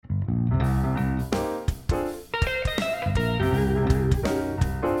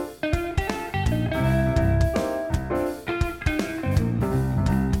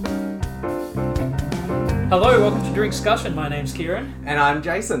Hello, welcome to Drink Discussion. My name's Kieran. And I'm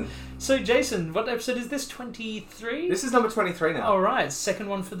Jason. So, Jason, what episode is this? 23? This is number 23 now. Alright, second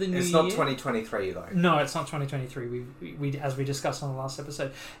one for the new year. It's not 2023 though. No, it's not 2023, we as we discussed on the last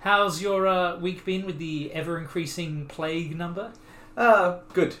episode. How's your week been with the ever-increasing plague number?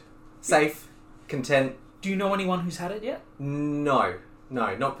 Good. Safe. Content. Do you know anyone who's had it yet? No,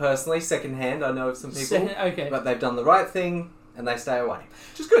 not personally. Secondhand, I know of some people. Okay. But they've done the right thing and they stay away.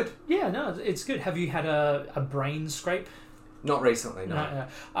 Which is good. Yeah, no, it's good. Have you had a brain scrape? Not recently, no.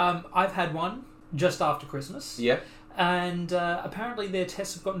 No. I've had one just after Christmas. Yeah. And apparently their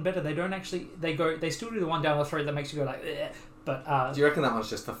tests have gotten better. They don't actually... They still do the one down the throat that makes you go like... Ugh. But... do you reckon that one's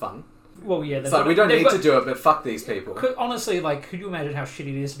just for fun? Well, yeah. So we don't need to do it, but fuck these people. Honestly, could you imagine how shitty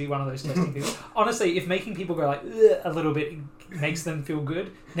it is to be one of those testing people? Honestly, if making people go like ugh, a little bit makes them feel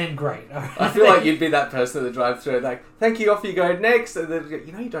good, then great. I feel like you'd be that person at the drive-through, like, thank you, off you go, next. And then,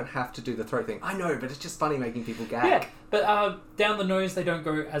 you don't have to do the throat thing. I know, but it's just funny making people gag. Yeah, but down the nose, they don't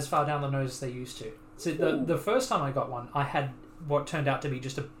go as far down the nose as they used to. So the first time I got one, I had what turned out to be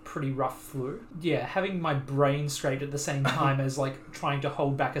just a pretty rough flu. Yeah, having my brain scraped at the same time as trying to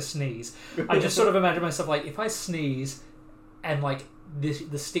hold back a sneeze. I just sort of imagine myself if I sneeze and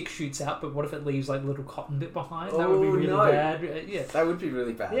the stick shoots out, but what if it leaves a little cotton bit behind? That would be really bad. Yeah, that would be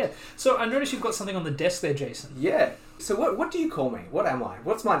really bad. Yeah. So I noticed you've got something on the desk there, Jason. Yeah. So what do you call me? What am I?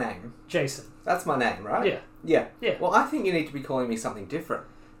 What's my name? Jason. That's my name, right? Yeah. Yeah. Yeah. Well, I think you need to be calling me something different.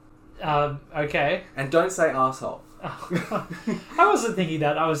 Okay. And don't say arsehole. I wasn't thinking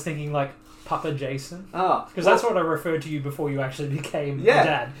that. I was thinking Papa Jason. Oh. Because that's what I referred to you before you actually became a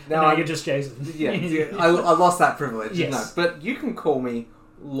dad. Now you're just Jason. Yeah. I lost that privilege. Yes. No, but you can call me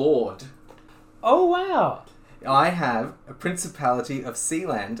Lord. Oh, wow. I have a Principality of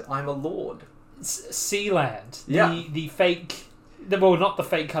Sealand. I'm a Lord. Sealand. Yeah. The fake... Well, not the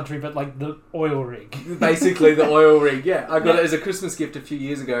fake country, but the oil rig. Basically the oil rig, yeah. I got it as a Christmas gift a few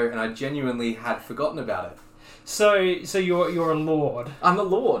years ago and I genuinely had forgotten about it. So you're a lord. I'm a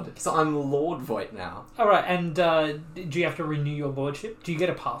lord. So I'm Lord Voight now. Alright, and do you have to renew your lordship? Do you get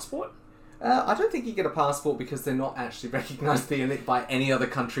a passport? I don't think you get a passport because they're not actually recognised by any other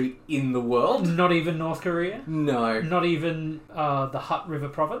country in the world. Not even North Korea? No. Not even the Hutt River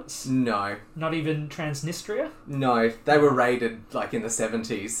Province? No. Not even Transnistria? No. They were raided in the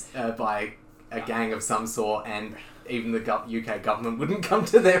 70s by a gang of some sort and even the UK government wouldn't come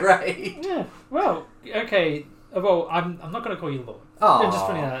to their aid. Yeah. Well, okay. Well, I'm not going to call you Lord. Oh, just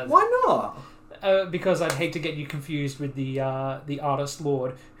putting that out. Why not? Because I'd hate to get you confused with the artist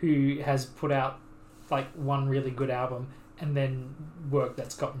Lord who has put out one really good album and then work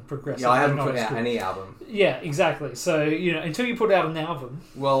that's gotten progressive. Yeah, I haven't put out any album. Yeah, exactly. So until you put out an album,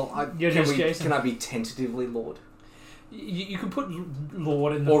 well, Jason. Can I be tentatively Lord? You can put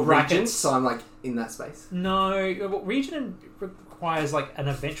Lord in the or brackets. Regent, so I'm in that space. No, Regent requires an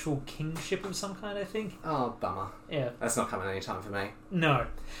eventual kingship of some kind, I think. Oh, bummer. Yeah. That's not coming anytime for me. No.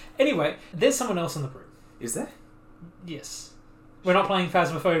 Anyway, there's someone else in the room. Is there? Yes. We're not playing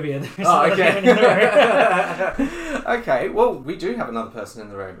Phasmophobia. Oh, okay. Okay, well, we do have another person in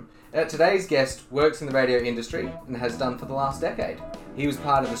the room. Today's guest works in the radio industry and has done for the last decade. He was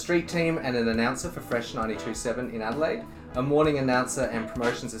part of the street team and an announcer for Fresh 92.7 in Adelaide, a morning announcer and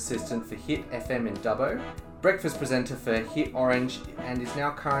promotions assistant for Hit FM in Dubbo, breakfast presenter for Hit Orange, and is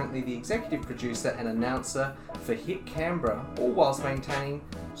now currently the executive producer and announcer for Hit Canberra, all whilst maintaining,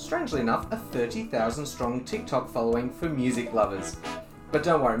 strangely enough, a 30,000 strong TikTok following for music lovers. But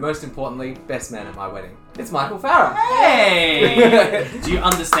don't worry, most importantly, best man at my wedding. It's Michael Farah. Hey! Do you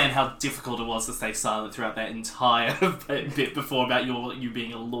understand how difficult it was to stay silent throughout that entire bit before about you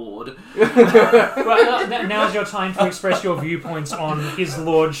being a lord? Well, now's your time to express your viewpoints on his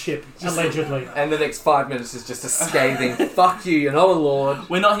lordship, allegedly. And the next 5 minutes is just a scathing, fuck you, you're not a lord.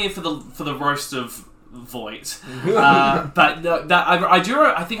 We're not here for the roast of Voight. But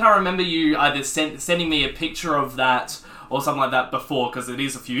I think I remember you either sending me a picture of that or something like that before, because it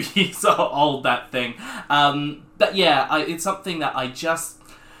is a few years old, that thing. But yeah, it's something that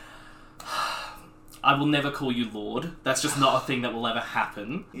I will never call you Lord. That's just not a thing that will ever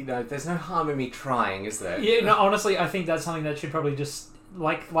happen. There's no harm in me trying, is there? Yeah, no, honestly, I think that's something that should probably just,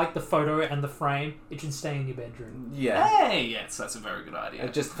 like the photo and the frame, it should stay in your bedroom. Yeah. Hey, yes, that's a very good idea.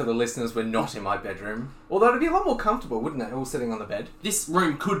 Just for the listeners, we're not in my bedroom. Although it'd be a lot more comfortable, wouldn't it? All sitting on the bed. This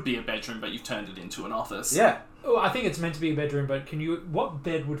room could be a bedroom, but you've turned it into an office. Yeah. Oh, I think it's meant to be a bedroom, but what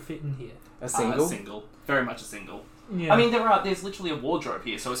bed would fit in here? A single? A single. Very much a single. Yeah. I mean, there's literally a wardrobe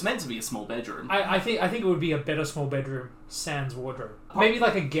here, so it's meant to be a small bedroom. I think it would be a better small bedroom sans wardrobe. Maybe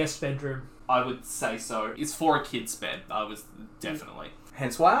a guest bedroom. I would say so. It's for a kid's bed. I was definitely.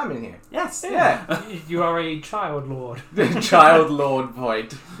 Hence why I'm in here. Yes. Yeah. You are a child lord. Child Lord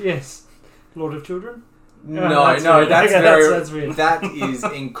Void. Yes. Lord of children? No, that's no, weird. that's Okay, very. that's weird. That is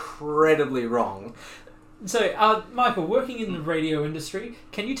incredibly wrong. So, Michael, working in the radio industry,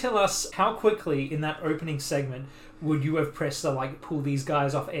 can you tell us how quickly in that opening segment would you have pressed to pull these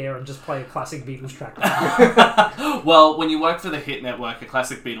guys off air and just play a classic Beatles track? Well, when you work for the Hit Network, a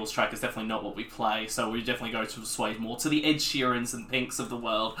classic Beatles track is definitely not what we play, so we definitely go to sway more to the Ed Sheerans and Pinks of the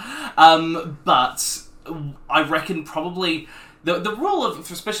world. But I reckon probably the rule of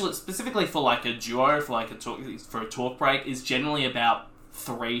specifically for a duo, for a talk break, is generally about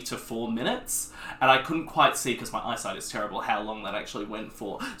 3 to 4 minutes, and I couldn't quite see, because my eyesight is terrible, how long that actually went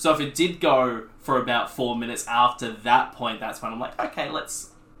for. So if it did go for about 4 minutes after that point, that's when I'm like, okay,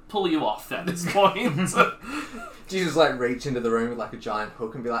 let's pull you off at this point. Do you just reach into the room with a giant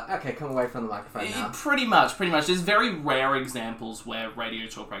hook and be like, okay, come away from the microphone now? Pretty much. There's very rare examples where radio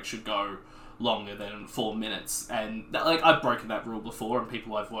talk breaks should go longer than 4 minutes, and I've broken that rule before, and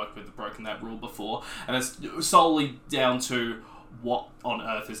people I've worked with have broken that rule before, and it's solely down to what on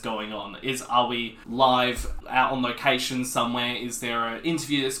earth is going on. Are we live out on location somewhere? Is there an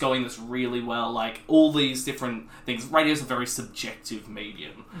interview that's going that's really well? All these different things. Radio's a very subjective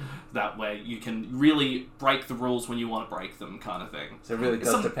medium, that where you can really break the rules when you want to break them, kind of thing. So it really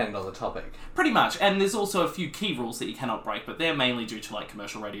does depend on the topic. Pretty much, and there's also a few key rules that you cannot break, but they're mainly due to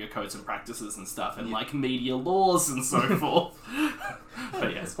commercial radio codes and practices and stuff, and media laws and so forth.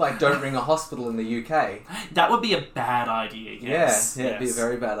 But yes, it's don't ring a hospital in the UK. That would be a bad idea. Yes. Yeah, it'd be a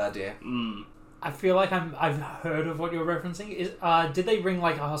very bad idea. I feel like I've heard of what you're referencing. Did they ring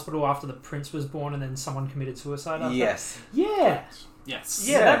a hospital after the Prince was born and then someone committed suicide after? Yes. Yeah. Yes.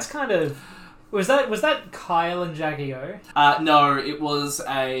 Yeah, that's kind of... Was that Kyle and Jackie O? No, it was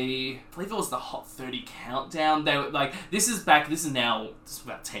I believe it was the Hot 30 Countdown. They were this is about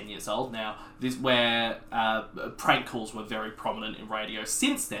 10 years old now. This where prank calls were very prominent in radio.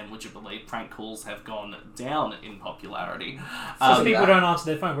 Since then, would you believe, prank calls have gone down in popularity. So people don't answer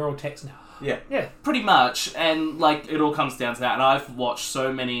their phone, we're all text now. Yeah. Pretty much, and it all comes down to that. And I've watched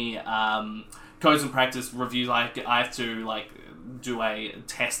so many codes and practice reviews. I have to do a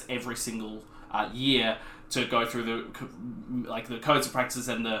test every single year to go through the codes and practices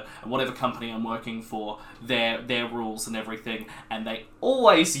and the whatever company I'm working for, their rules and everything, and they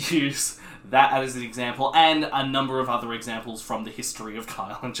always use that as an example, and a number of other examples from the history of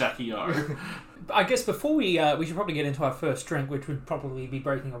Kyle and Jackie O. I guess before we should probably get into our first drink, which would probably be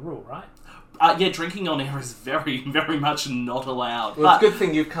breaking a rule, right? Drinking on air is very, very much not allowed. Well, it's a good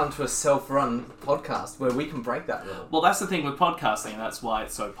thing you've come to a self-run podcast where we can break that rule. Well, that's the thing with podcasting, and that's why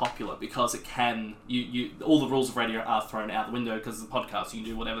it's so popular, because it can... all the rules of radio are thrown out the window, because it's a podcast. You can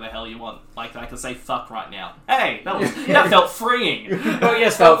do whatever the hell you want. I can say fuck right now. Hey, that felt freeing. Well,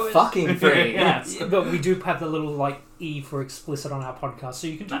 yes, felt fucking freeing. Yes. But we do have the little, E for explicit on our podcast, so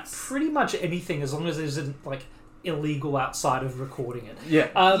you can do pretty much anything as long as it isn't, illegal outside of recording it.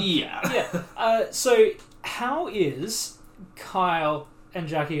 Yeah. So how is Kyle and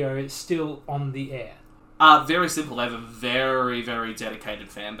Jackie O still on the air? Very simple. They have a very, very dedicated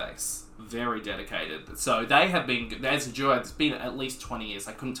fan base. Very dedicated. So they have been, as a duo, it's been at least 20 years.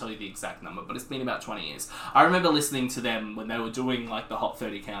 I couldn't tell you the exact number, but it's been about 20 years. I remember listening to them when they were doing the Hot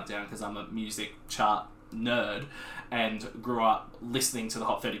 30 Countdown, because I'm a music chart nerd, and grew up listening to the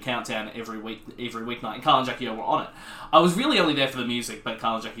Hot 30 Countdown every weeknight, and Kyle and Jackie O were on it. I was really only there for the music, but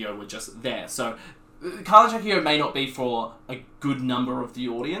Kyle and Jackie O were just there. So Kyle and Jackie O may not be for a good number of the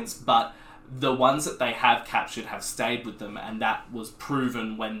audience, but the ones that they have captured have stayed with them, and that was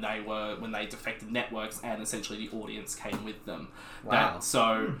proven when they defected networks, and essentially the audience came with them. Wow.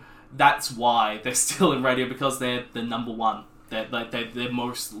 So that's why they're still in radio, because they're the number one. They're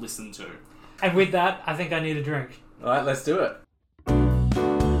most listened to. And with that, I think I need a drink. All right, let's do it.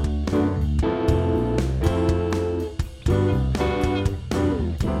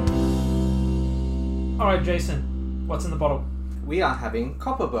 All right, Jason, what's in the bottle? We are having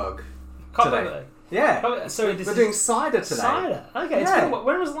Copperbug. Copperbug. Yeah. So We're doing cider today. Cider. Okay. Yeah.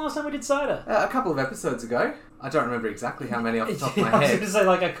 When was the last time we did cider? A couple of episodes ago. I don't remember exactly how many off the top of my I was head. going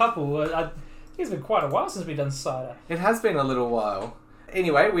to say a couple. I think it's been quite a while since we've done cider. It has been a little while.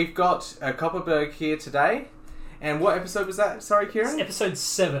 Anyway, we've got a Copperbug here today. And what episode was that? Sorry, Kieran? It's episode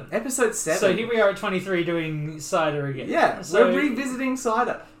 7. Episode 7. So here we are at 23 doing cider again. Yeah, so we're revisiting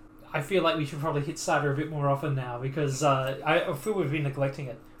cider. I feel like we should probably hit cider a bit more often now, because I feel we've been neglecting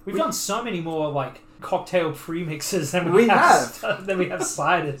it. We've done so many more cocktail premixes than we have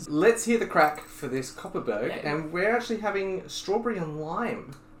ciders. Let's hear the crack for this Copperbug, Yeah. and we're actually having strawberry and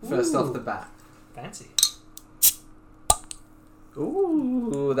lime first off the bat. Fancy.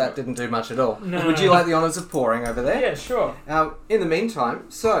 Ooh, that didn't do much at all. No. Would you like the honours of pouring over there? Yeah, sure. In the meantime,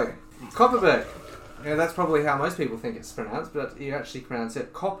 so, Kopparberg. Yeah, that's probably how most people think it's pronounced, but you actually pronounce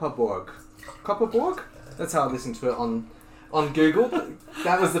it Kopparborg. Kopparborg? That's how I listened to it on Google.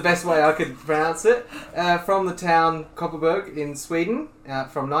 That was the best way I could pronounce it. From the town Kopparberg in Sweden,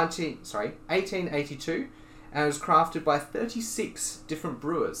 from 1882, and it was crafted by 36 different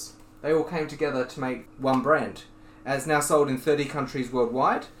brewers. They all came together to make one brand. And it's now sold in 30 countries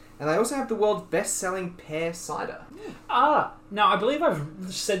worldwide, and they also have the world's best-selling pear cider. Now I believe I've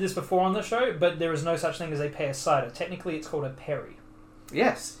said this before on the show, but there is no such thing as a pear cider. Technically, it's called a perry.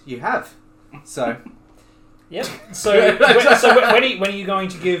 Yes, you have. So... Yep. So when are you going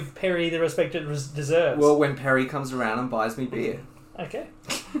to give Perry the respect it deserves? Well, when Perry comes around and buys me beer. Okay.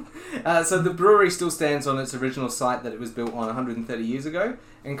 So the brewery still stands on its original site that it was built on 130 years ago,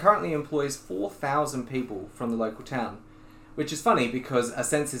 and currently employs 4,000 people from the local town. Which is funny because a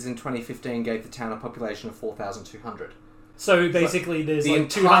census in 2015 gave the town a population of 4,200. So basically there's the like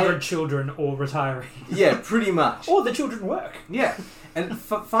entire- 200 children all retiring. Yeah, pretty much. Or the children work. Yeah. And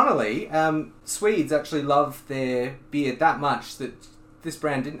funnily, Swedes actually love their beer that much that this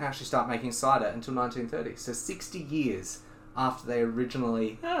brand didn't actually start making cider until 1930. So 60 years after they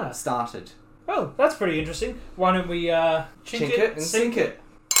originally started. Well, that's pretty interesting. Why don't we chink it and sink it.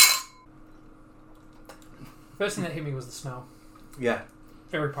 First thing that hit me was the smell. Yeah.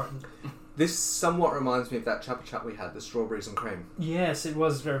 Very potent. This somewhat reminds me of that Chupa Chup we had, the strawberries and cream. Yes, it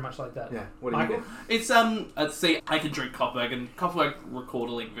was very much like that. Yeah. What do you Michael? get? It's see, I can drink Kopparberg, and Kopparberg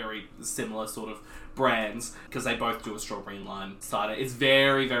recording very similar sort of brands because they both do a strawberry and lime cider. It's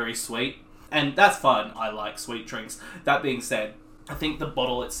very, very sweet, and that's fun. I like sweet drinks. That being said, I think the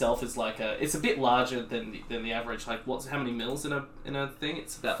bottle itself is it's a bit larger than the average. Like, how many mils in a thing?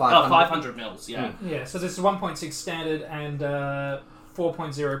 It's about 500 mils. Yeah. Yeah. So this is 1.6 standard and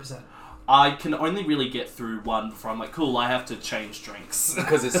 4.0%. I can only really get through one before I'm like, cool, I have to change drinks.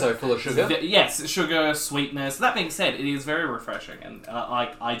 Because it's so full of sugar? Yes, sugar, sweetness. That being said, it is very refreshing, and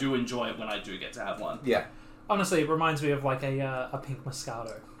I do enjoy it when I do get to have one. Yeah. Honestly, it reminds me of like a pink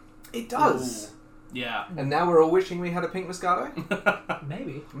Moscato. It does. Ooh. Yeah. And now we're all wishing we had a pink Moscato?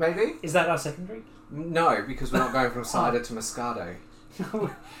 Maybe. Maybe? Is that our second drink? No, because we're not going from cider to Moscato.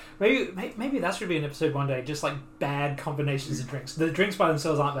 Maybe that should be an episode one day, just like bad combinations of drinks. The drinks by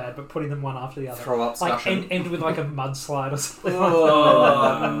themselves aren't bad, but putting them one after the other. Throw up like discussion. end with like a mudslide or something.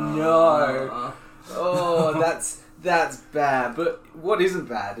 Oh, no. Oh, that's bad. But what isn't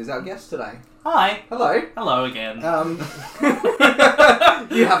bad is our guest today. Hi. Hello. Hello again.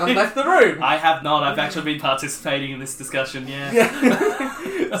 You haven't left the room. I have not. I've actually been participating in this discussion,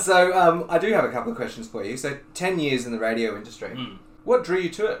 yeah. So, I do have a couple of questions for you. So, 10 years in the radio industry. What drew you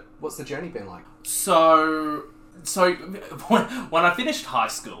to it? What's the journey been like? So when I finished high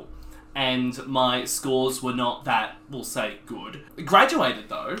school, and my scores were not that, we'll say, good. Graduated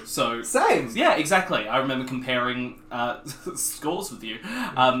though, so... Same! Yeah, exactly. I remember comparing scores with you,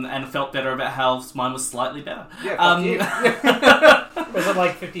 and felt better about how mine was slightly better. Yeah, fuck you. Was it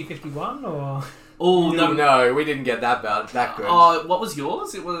like 50-51 or... Oh, no, we didn't get that bad, that good. What was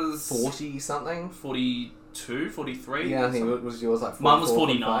yours? It was... 40 something? 42, 43? Yeah, I think it was yours like 44, Mine was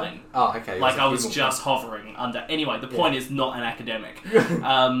 49. 45. Oh, okay. Like, I was just hovering under... Anyway, the point is not an academic.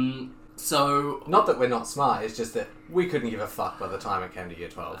 So... Not that we're not smart, it's just that we couldn't give a fuck by the time it came to year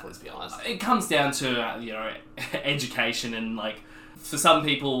 12, let's be honest. It comes down to, education and, like... For some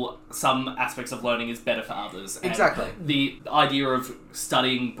people, some aspects of learning is better for others. And exactly. The idea of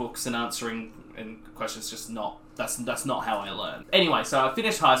studying books and answering questions just not... That's not how I learn. Anyway, so I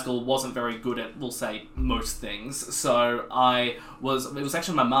finished high school, wasn't very good at, we'll say, most things. So it was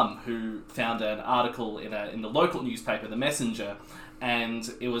actually my mum who found an article in the local newspaper, The Messenger,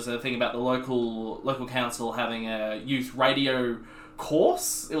 and it was a thing about the local council having a youth radio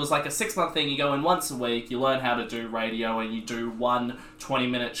course. It was like a 6-month thing. You go in once a week, you learn how to do radio, and you do one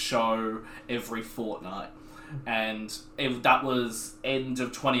 20-minute show every fortnight. And that was end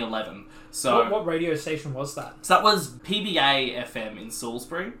of 2011. So what radio station was that? So that was PBA FM in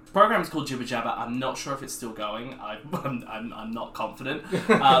Salisbury. The program's called Jibber Jabber. I'm not sure if it's still going. I'm not confident.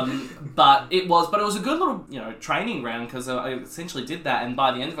 But it was a good little training round because I essentially did that. And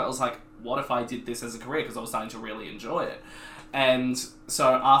by the end of it, I was like, what if I did this as a career? Because I was starting to really enjoy it. And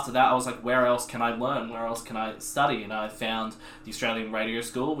so after that, I was like, where else can I learn? Where else can I study? And I found the Australian Radio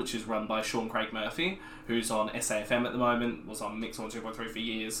School, which is run by Sean Craig Murphy, who's on SAFM at the moment, was on Mix 102.3 for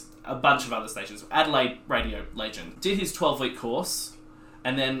years, a bunch of other stations. Adelaide radio legend. Did his 12-week course,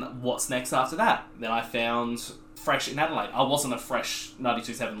 and then what's next after that? Then I found Fresh in Adelaide. I wasn't a Fresh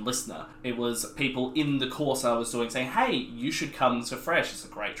 92.7 listener. It was people in the course I was doing saying, hey, you should come to Fresh. It's a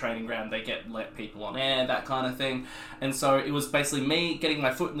great training ground. They let people on air, that kind of thing. And so it was basically me getting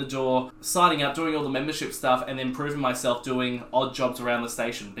my foot in the door, signing up, doing all the membership stuff, and then proving myself doing odd jobs around the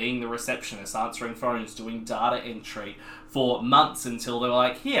station, being the receptionist, answering phones, doing data entry for months until they were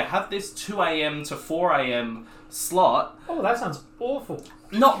like, here, have this 2 a.m. to 4 a.m. slot. Oh, that sounds awful.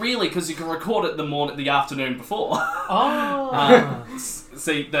 Not really, because you can record it the afternoon before. Oh.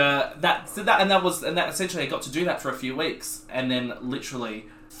 See, that essentially I got to do that for a few weeks, and then literally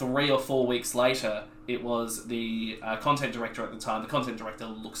 3 or 4 weeks later, it was the content director at the time. The content director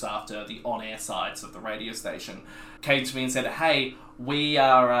looks after the on-air sides of the radio station. Came to me and said, "Hey, we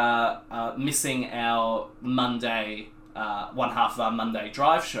are missing our Monday, one half of our Monday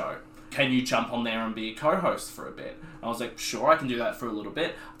drive show. Can you jump on there and be a co-host for a bit?" I was like, sure, I can do that for a little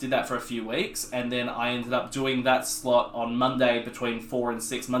bit. Did that for a few weeks, and then I ended up doing that slot on Monday between 4 and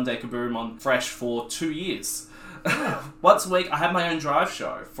 6, Monday Kaboom on Fresh for 2 years. Once a week, I had my own drive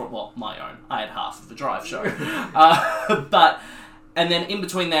show. My own. I had half of the drive show. And then in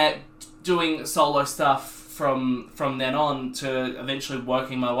between that, doing solo stuff from then on to eventually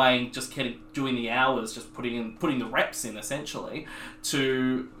working my way and just doing the hours, just putting the reps in essentially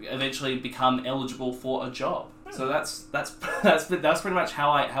to eventually become eligible for a job. So that's pretty much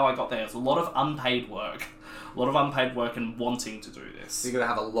how I got there. It's a lot of unpaid work. And wanting to do this. So you've got to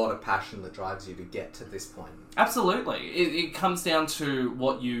have a lot of passion that drives you to get to this point. Absolutely. It comes down to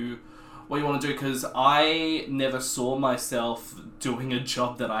what you want to do, because I never saw myself doing a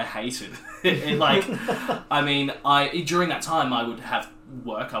job that I hated. During that time I would have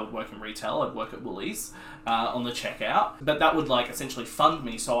work. I would work in retail. I'd work at Woolies on the checkout. But that would essentially fund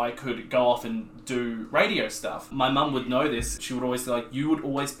me so I could go off and do radio stuff. My mum would know this. She would always say, you would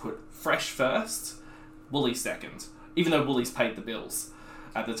always put Fresh first, Woolies second, even though Woolies paid the bills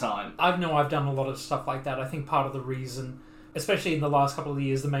at the time. I've done a lot of stuff like that. I think part of the reason, especially in the last couple of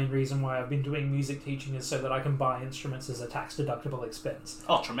years, the main reason why I've been doing music teaching is so that I can buy instruments as a tax-deductible expense.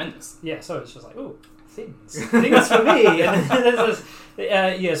 Oh, tremendous. Yeah, so it's just like, oh, things for me.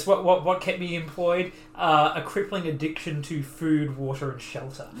 Yes, what kept me employed? A crippling addiction to food, water, and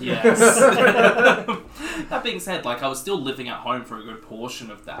shelter. Yes. That being said, I was still living at home for a good portion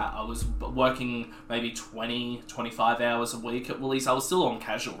of that. I was working maybe 20, 25 hours a week at Woolies. I was still on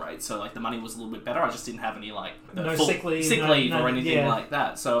casual rates, so the money was a little bit better. I just didn't have any no sick leave or anything like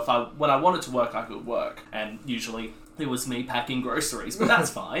that. So when I wanted to work, I could work, and usually it was me packing groceries, but that's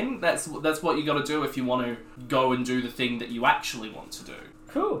fine. That's what you got to do if you want to go and do the thing that you actually want to do.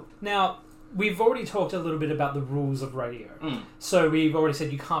 Cool. Now, we've already talked a little bit about the rules of radio. So we've already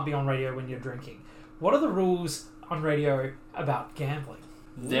said you can't be on radio when you're drinking. What are the rules on radio about gambling?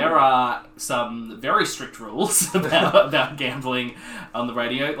 There are some very strict rules about gambling on the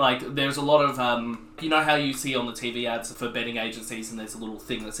radio. There's a lot of, you know how you see on the TV ads for betting agencies, and there's a little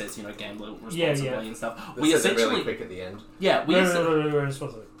thing that says, gamble responsibly and stuff. We essentially really quick at the end. Yeah,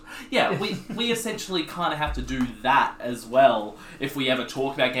 responsibly. Yeah, we essentially kind of have to do that as well. If we ever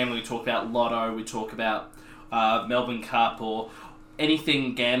talk about gambling, we talk about Lotto, we talk about Melbourne Cup or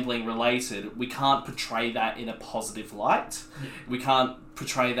anything gambling related. We can't portray that in a positive light. Yeah. We can't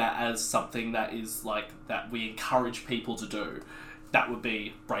portray that as something that is that we encourage people to do. That would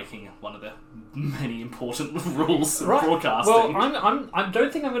be breaking one of the many important rules of broadcasting. Well, I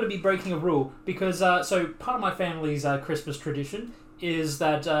don't think I'm going to be breaking a rule because so part of my family's Christmas tradition is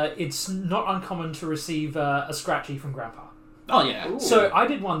that it's not uncommon to receive a scratchy from Grandpa. Oh yeah. Ooh. So I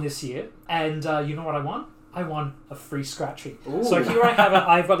did one this year, and you know what I won? I won a free scratchy. Ooh. So here I have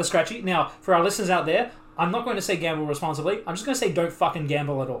I've got a scratchy. Now, for our listeners out there, I'm not going to say gamble responsibly. I'm just going to say don't fucking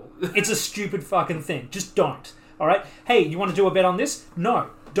gamble at all. It's a stupid fucking thing. Just don't. All right? Hey, you want to do a bet on this?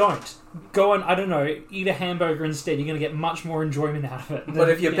 No, don't. Go and, I don't know, eat a hamburger instead. You're going to get much more enjoyment out of it. But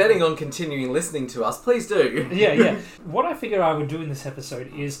if you're betting on continuing listening to us, please do. Yeah. What I figured I would do in this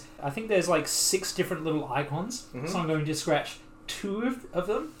episode is, I think there's 6 different little icons. Mm-hmm. So I'm going to scratch 2 of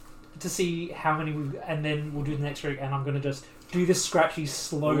them to see how many and then we'll do the next week, and I'm going to just do this scratchy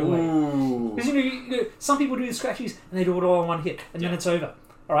slowly. Because you know, some people do the scratchies and they do it all in one hit, and then it's over.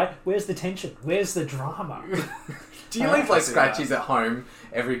 All right, where's the tension? Where's the drama? Do you leave scratchies at home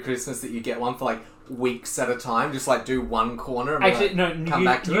every Christmas that you get one for weeks at a time? Just do one corner and actually no. Come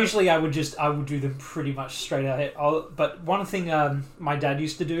back to usually it? I would do them pretty much straight ahead. But one thing my dad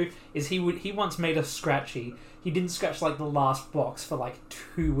used to do is he once made a scratchy. He didn't scratch the last box for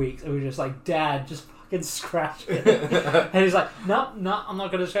 2 weeks. It was just Dad, just fucking scratch it. And he's like, no, I'm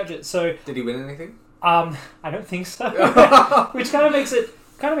not going to scratch it. So did he win anything? I don't think so. Which kind of makes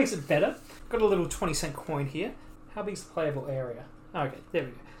it better. Got a little 20-cent coin here. How big's the playable area? Okay, there we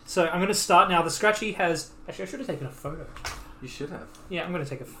go. So I'm going to start now. The Scratchy has... Actually, I should have taken a photo. You should have. Yeah, I'm going to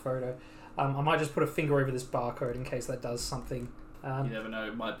take a photo. I might just put a finger over this barcode in case that does something. You never know,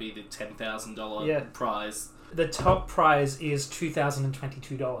 it might be the $10,000 Yeah. prize. The top prize is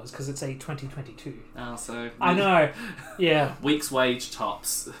 $2,022 because it's a 2022. Oh, so... I know. Yeah. Week's wage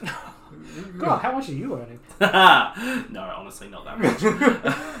tops. God, how much are you earning? No, honestly, not that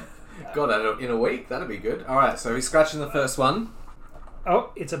much. God, in a week? That'd be good. Alright, so he's scratching the first one.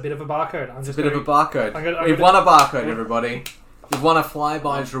 Oh, it's a bit of a barcode. It's a bit of a barcode. I'm We've won a barcode, everybody. We've won a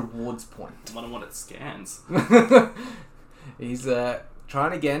Flyby's rewards point. I wonder what it scans. He's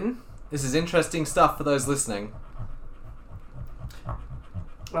trying again. This is interesting stuff for those listening.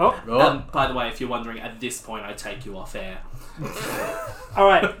 Oh. By the way, if you're wondering, at this point I take you off air.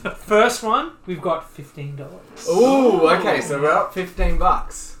 Alright, first one, we've got $15. Ooh, okay, so we're up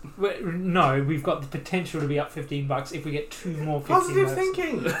 $15. No, we've got the potential to be up $15 if we get two more 15 Positive votes.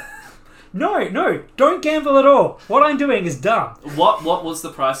 thinking. No, don't gamble at all. What I'm doing is dumb. What was the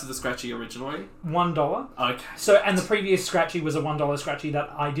price of the Scratchy originally? $1. Okay. So, and the previous Scratchy was a $1 Scratchy that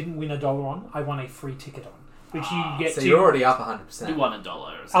I didn't win $1 on. I won a free ticket on, which you get So to. you're already up 100%. You won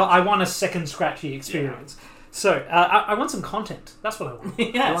 $1. I won a second Scratchy experience. Yeah. So I want some content. That's what I want.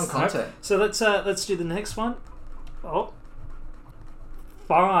 Yes. You want content. So let's do the next one. Oh,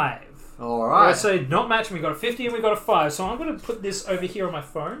 5. All right. So not matching. We got a 50 and we got a 5. So I'm going to put this over here on my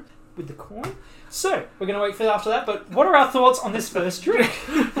phone with the coin. So we're going to wait for after that. But what are our thoughts on this first drink?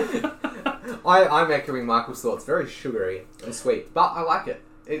 I'm echoing Michael's thoughts. Very sugary and sweet, but I like it.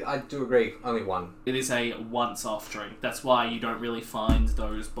 I do agree. Only one. It is a once-off drink. That's why you don't really find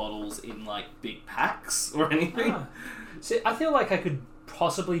those bottles in like big packs or anything. See, I feel like I could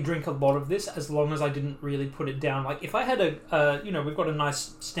possibly drink a lot of this as long as I didn't really put it down. Like if I had we've got a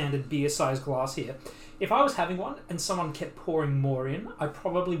nice standard beer-sized glass here. If I was having one and someone kept pouring more in, I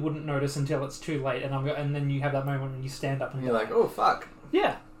probably wouldn't notice until it's too late, and then you have that moment when you stand up and You're like, oh fuck.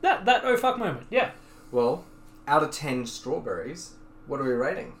 yeah, that oh fuck moment, yeah. Well, out of 10 strawberries, what are we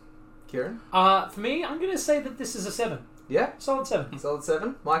rating, Kieran? For me, I'm going to say that this is a 7. Yeah, Solid 7. solid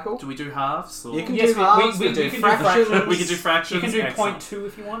 7. Michael, Do we do halves? Or... you can Yes, do halves. we We do can do fractions. fractions. We can do fractions. You can do Excellent. 0.2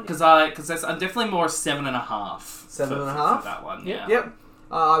 if you want. Because I'm definitely more 7.5. 7.5? for that one. Yeah. Yeah. Yep.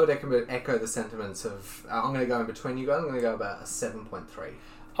 I would echo the sentiments of. I'm going to go in between you guys. I'm going to go about a 7.3.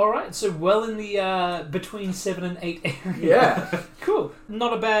 Alright, so well in the between 7 and 8 area. Yeah. Cool.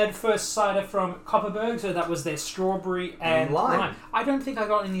 Not a bad first cider from Copperberg, so that was their strawberry and Lime. I don't think I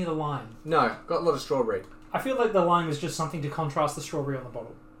got any of the lime. No, got a lot of strawberry. I feel like the lime is just something to contrast the strawberry on the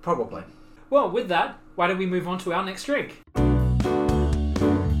bottle. Probably. Well, with that, why don't we move on to our next drink?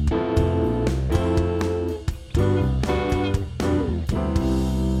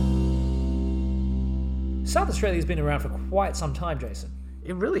 South Australia's been around for quite some time, Jason.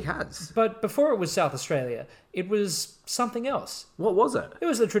 It really has. But before it was South Australia, it was something else. What was it? It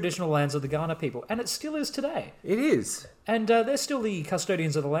was the traditional lands of the Kaurna people, and it still is today. It is. And they're still the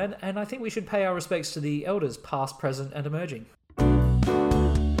custodians of the land, and I think we should pay our respects to the elders, past, present, and emerging.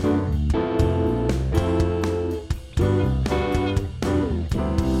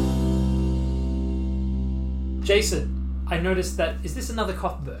 Jason, I noticed that... Is this another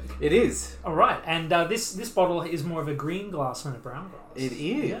Koppenberg? It is. All right, and this bottle is more of a green glass than a brown glass. It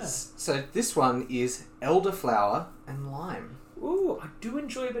is. Yeah. So this one is elderflower and lime. Ooh, I do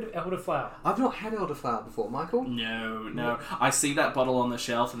enjoy a bit of elderflower. I've not had elderflower before, Michael. No. I see that bottle on the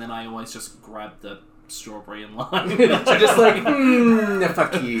shelf and then I always just grab the strawberry and lime. So just like,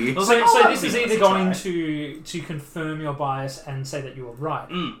 fuck you. I was So, like, oh, so that'd this be is nice either to going try. to confirm your bias and say that you were right,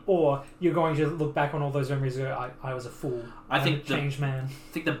 Mm. or you're going to look back on all those memories and go, I was a fool. I think I'm a changed man.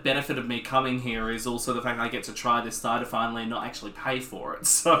 I think the benefit of me coming here is also the fact that I get to try this cider finally and not actually pay for it.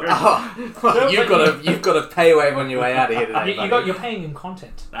 So Oh, you've got to pay away on your way out of here today. You're paying in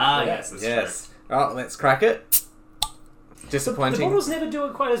content. yes, that's Yes. Oh, let's crack it. The Disappointing. bottles never do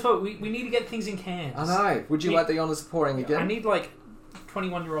it quite as well. We need to get things in cans. I know. Would you like the honours of pouring again? I need like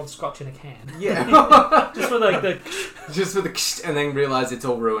 21-year-old scotch in a can. Yeah. Just for like the... Just for the and then realise it's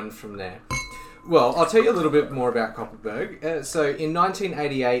all ruined from there. Well, I'll tell you a little bit more about Koppenberg. So in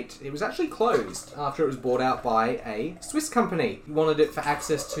 1988, it was actually closed after it was bought out by a Swiss company who wanted it for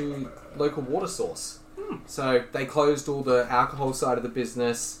access to local water source. So they closed all the alcohol side of the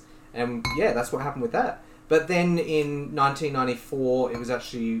business, and yeah, that's what happened with that. But then in 1994, it was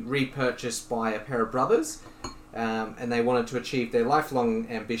actually repurchased by a pair of brothers, and they wanted to achieve their lifelong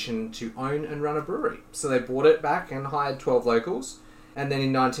ambition to own and run a brewery. So they bought it back and hired 12 locals. And then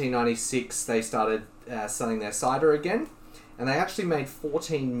in 1996, they started selling their cider again. And they actually made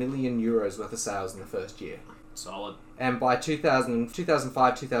 14 million euros worth of sales in the first year. Solid. And by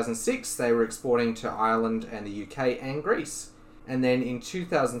 2005, 2006, they were exporting to Ireland and the UK and Greece. And then in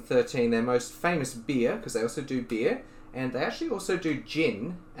 2013, their most famous beer, because they also do beer, and they actually also do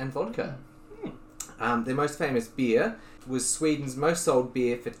gin and vodka. Their most famous beer was Sweden's most sold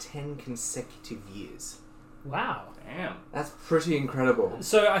beer for 10 consecutive years. Wow. Damn. That's pretty incredible.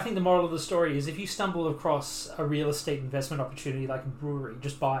 So I think the moral of the story is if you stumble across a real estate investment opportunity like a brewery,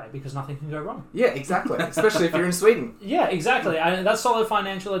 just buy it because nothing can go wrong. Yeah, exactly. Especially if you're in Sweden. Yeah, exactly. That's solid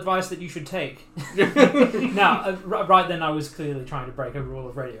financial advice that you should take. Now, right then I was clearly trying to break a rule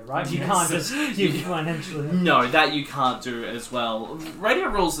of radio, right? You can't just give financial... No, that you can't do as well. Radio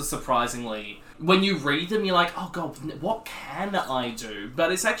rules are surprisingly... When you read them, you're like, oh god, what can I do?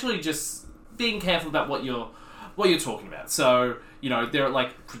 But it's actually just being careful about what you're talking about. So, they're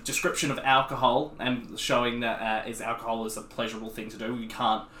like description of alcohol and showing that alcohol is a pleasurable thing to do. We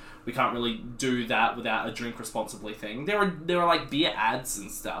can't really do that without a drink responsibly thing. There are like beer ads and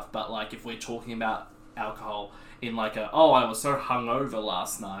stuff, but like if we're talking about alcohol in like I was so hungover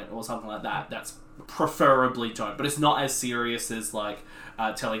last night or something like that, that's preferably don't. But it's not as serious as like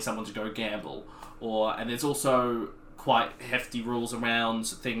telling someone to go gamble, and there's also quite hefty rules around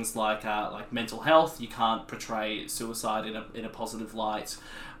things like mental health. You can't portray suicide in a positive light,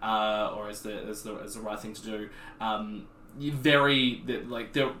 or as the right thing to do.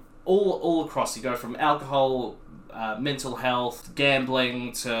 They're all across. You go from alcohol, mental health,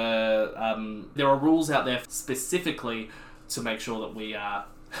 gambling to there are rules out there specifically to make sure that we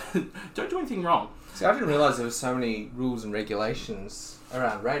don't do anything wrong. See, I didn't realise there were so many rules and regulations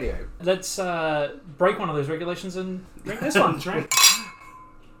around radio. Let's break one of those regulations and drink this one. Drink.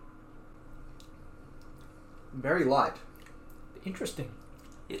 Very light. Interesting.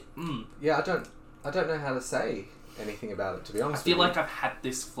 Yeah, I don't know how to say anything about it, to be honest. I feel like I've had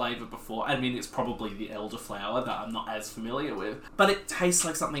this flavour before. I mean, it's probably the elderflower that I'm not as familiar with, but it tastes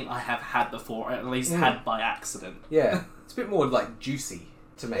like something I have had before, or at least had by accident. Yeah, it's a bit more like juicy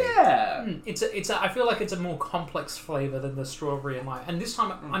to me. Yeah, I feel like it's a more complex flavour than the strawberry and lime, and this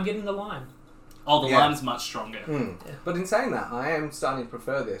time I'm getting the lime. Oh, the lime's much stronger. Yeah. But in saying that, I am starting to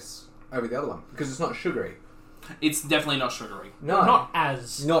prefer this over the other one because it's not sugary. It's definitely not sugary. No, not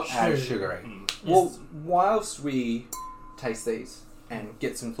as sugary. Well, whilst we taste these and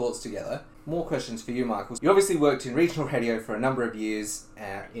get some thoughts together, more questions for you, Michael. You obviously worked in regional radio for a number of years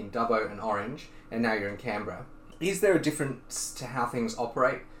in Dubbo and Orange, and now you're in Canberra. Is there a difference to how things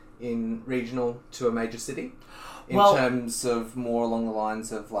operate in regional to a major city? In terms of more along the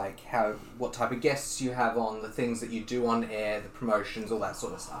lines of like what type of guests you have on, the things that you do on air, the promotions, all that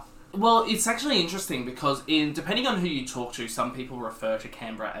sort of stuff? Well, it's actually interesting because depending on who you talk to, some people refer to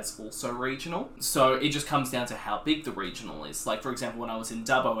Canberra as also regional. So it just comes down to how big the regional is. Like, for example, when I was in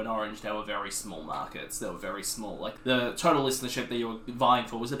Dubbo and Orange, they were very small markets. They were very small. Like, the total listenership that you were vying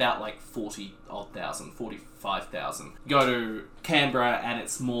for was about like 40,000, 45,000. Go to Canberra and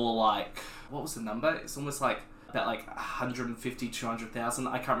it's more like, what was the number? It's almost like about like 150, 200,000.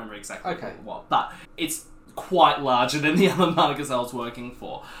 I can't remember exactly what. But it's quite larger than the other markets I was working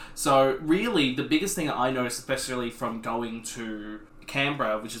for. So really, the biggest thing that I noticed, especially from going to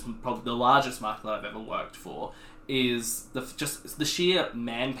Canberra, which is probably the largest market that I've ever worked for, is the sheer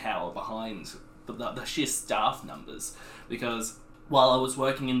manpower behind the sheer staff numbers. Because while I was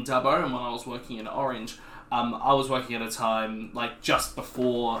working in Dubbo and when I was working in Orange, I was working at a time just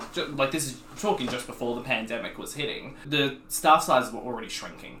before the pandemic was hitting. The staff sizes were already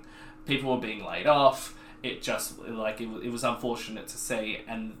shrinking. People were being laid off. It just, it was unfortunate to see,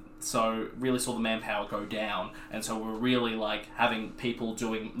 and so really saw the manpower go down, and so we're really, having people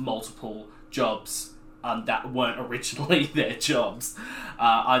doing multiple jobs that weren't originally their jobs.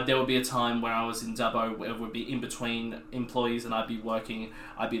 There would be a time where I was in Dubbo where it would be in between employees, and I'd be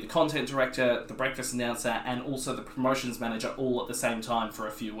the content director, the breakfast announcer, and also the promotions manager all at the same time for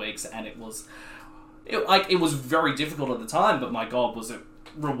a few weeks, and it was very difficult at the time, but my God, was it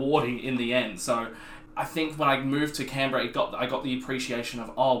rewarding in the end. So I think when I moved to Canberra, I got the appreciation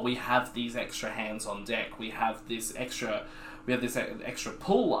of, we have these extra hands on deck. We have this extra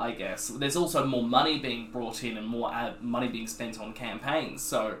pull, I guess. There's also more money being brought in and more money being spent on campaigns.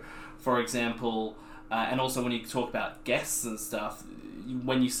 So, for example, and also when you talk about guests and stuff,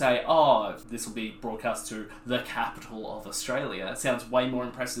 when you say, this will be broadcast to the capital of Australia, that sounds way more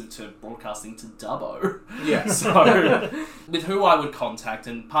impressive to broadcasting to Dubbo. Yeah. So, with who I would contact,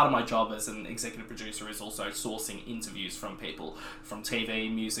 and part of my job as an executive producer is also sourcing interviews from people, from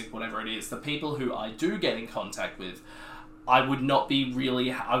TV, music, whatever it is. The people who I do get in contact with, I would not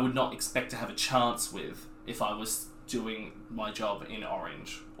expect to have a chance with if I was doing my job in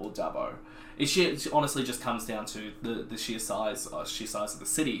Orange or Dubbo. It honestly just comes down to the sheer size of the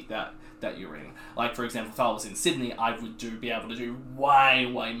city that you're in. Like, for example, if I was in Sydney, I would be able to do way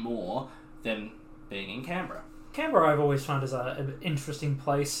more than being in Canberra. Canberra I've always found is an interesting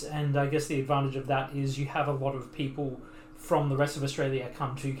place, and I guess the advantage of that is you have a lot of people from the rest of Australia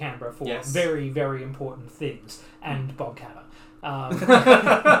come to Canberra for very, very important things, and Bob Catter.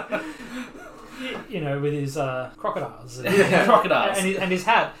 With his crocodiles. Crocodiles. And his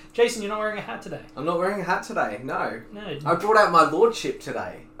hat. Jason, you're not wearing a hat today. I'm not wearing a hat today, no. No. I brought out my lordship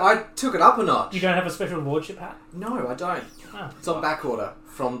today. I took it up a notch. You don't have a special lordship hat? No, I don't. Oh. It's on back order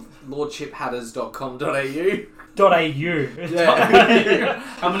from lordshiphatters.com.au. .au.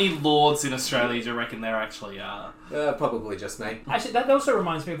 How many lords in Australia do you reckon there actually are? Probably just me. Actually, that also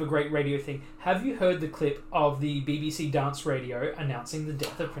reminds me of a great radio thing. Have you heard the clip of the BBC Dance Radio announcing the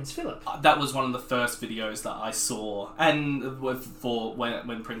death of Prince Philip? That was one of the first videos that I saw, and for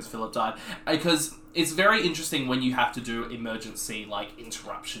when Prince Philip died, because it's very interesting when you have to do emergency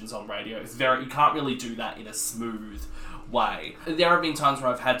interruptions on radio. You can't really do that in a smooth way. There have been times where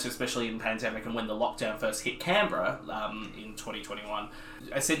I've had to, especially in pandemic and when the lockdown first hit Canberra in 2021,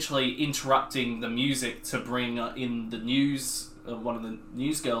 essentially interrupting the music to bring in the news, one of the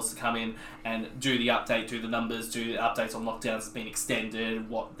news girls to come in and do the update, do the numbers, do the updates on lockdowns has been extended,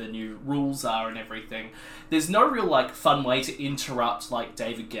 what the new rules are and everything. There's no real fun way to interrupt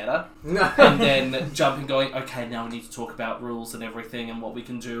David Guetta and then jump and going, okay, now we need to talk about rules and everything and what we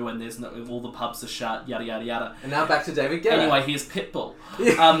can do, and there's all the pubs are shut, yada yada yada. And now back to David Guetta. Anyway, here's Pitbull.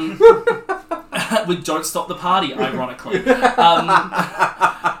 With Don't Stop the Party, ironically.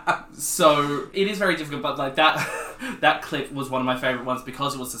 So it is very difficult, but that clip was one of my favourite ones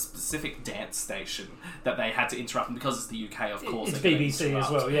because it was a specific dance station that they had to interrupt, and because it's the UK, of course. It's BBC as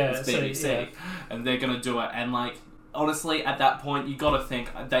well, yeah. It's BBC, and they're going to do it, and honestly, at that point, you got to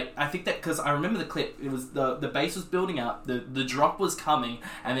think. I think that because I remember the clip, it was the bass was building up, the drop was coming,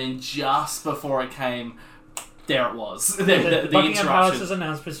 and then just before it came, there it was. The Buckingham Palace has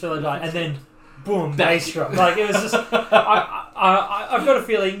announced Prince Philip died, and then boom, bass drop. It was just. I've got a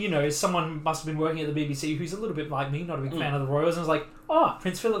feeling, someone must have been working at the BBC who's a little bit like me, not a big fan of the Royals, and was like,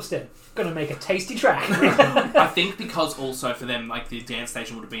 Prince Philip's dead. Gonna make a tasty track. I think because also for them, the dance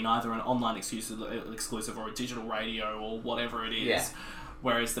station would have been either an online exclusive or a digital radio or whatever it is. Yeah.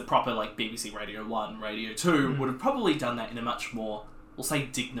 Whereas the proper BBC Radio 1, Radio 2 would have probably done that in a much more, we'll say,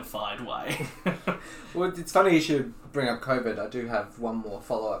 dignified way. Well, it's funny you should bring up COVID. I do have one more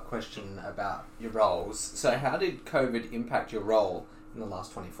follow-up question about your roles. So how did COVID impact your role in the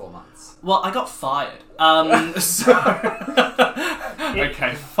last 24 months? Well, I got fired.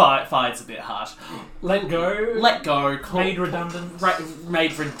 Okay, fired's a bit harsh. Let go. Made redundant.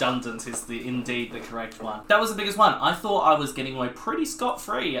 Made redundant is indeed the correct one. That was the biggest one. I thought I was getting away pretty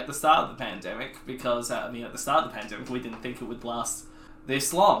scot-free at the start of the pandemic because, at the start of the pandemic, we didn't think it would last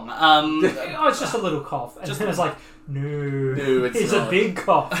this long. It's just a little cough. And then it's no, it's a big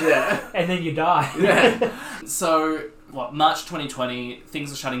cough. Yeah. And then you die. Yeah. So, March 2020,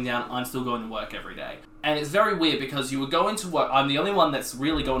 things are shutting down. I'm still going to work every day. And it's very weird because you would go into work. I'm the only one that's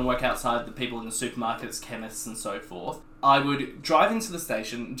really going to work outside the people in the supermarkets, chemists, and so forth. I would drive into the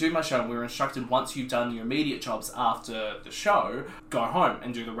station, do my show, and we were instructed once you've done your immediate jobs after the show, go home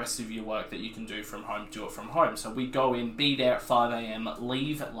and do the rest of your work that you can do from home, do it from home. So we'd go in, be there at 5 a.m,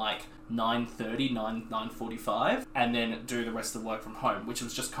 leave at 9:30, 9:45, and then do the rest of the work from home, which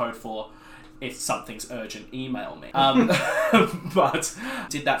was just code for if something's urgent, email me. But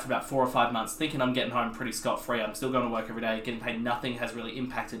did that for about 4 or 5 months, thinking I'm getting home pretty scot-free. I'm still going to work every day, getting paid. Nothing has really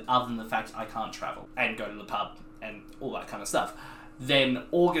impacted other than the fact I can't travel and go to the pub and all that kind of stuff. Then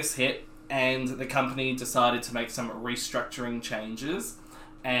August hit and the company decided to make some restructuring changes,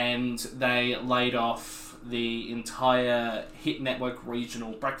 and they laid off the entire Hit Network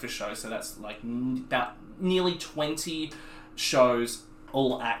regional breakfast show. So that's about nearly 20 shows,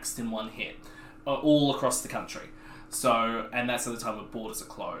 all axed in one hit, all across the country. So, and that's at the time when borders are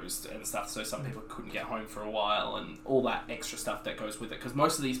closed and stuff, so some people couldn't get home for a while and all that extra stuff that goes with it. Because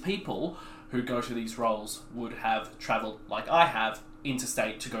most of these people who go to these roles would have travelled, like I have,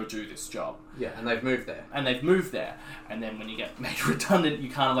 interstate to go do this job. Yeah, and they've moved there. And then when you get made redundant, you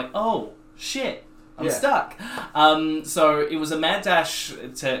kind of oh, shit, I'm stuck. So it was a mad dash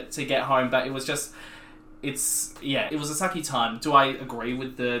to get home, but it was just... it was a sucky time. Do I agree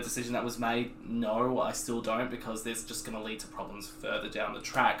with the decision that was made? No, I still don't, because there's just going to lead to problems further down the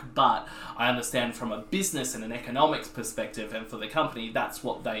track. But I understand from a business and an economics perspective, and for the company, that's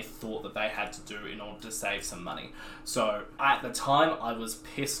what they thought that they had to do in order to save some money. So at the time, I was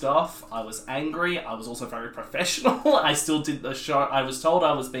pissed off, I was angry, I was also very professional. I still did the show. I was told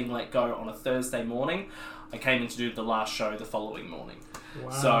I was being let go on a Thursday morning. I came in to do the last show the following morning. Wow.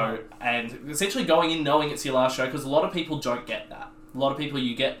 So, and essentially going in knowing it's your last show, because a lot of people don't get that. A lot of people,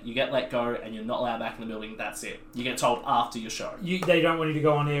 you get let go and you're not allowed back in the building, that's it. You get told after your show. They don't want you to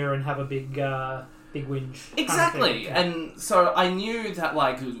go on air and have a big whinge. Exactly. And so I knew that,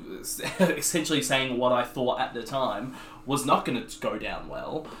 like, essentially saying what I thought at the time was not going to go down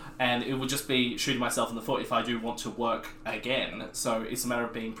well, and it would just be shooting myself in the foot if I do want to work again. So it's a matter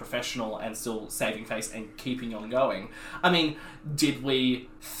of being professional and still saving face and keeping on going. I mean, did we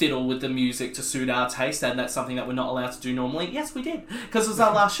fiddle with the music to suit our taste, and that's something that we're not allowed to do normally? Yes, we did, because it was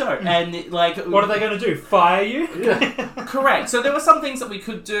our last show. And what are they going to do? Fire you? Correct. So there were some things that we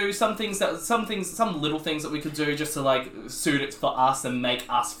could do, some little things that we could do just to like suit it for us and make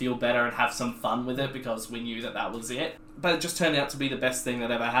us feel better and have some fun with it, because we knew that was it. But it just turned out to be the best thing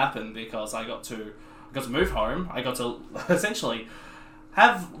that ever happened, because I got to move home. I got to essentially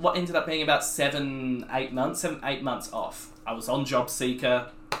have what ended up being about 7-8 months off. I was on Job Seeker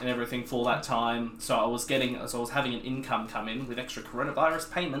and everything for that time, so I was having an income come in with extra coronavirus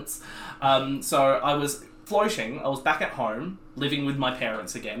payments. So I was floating. I was back at home, living with my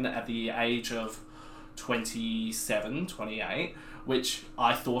parents again at the age of 27, 28, which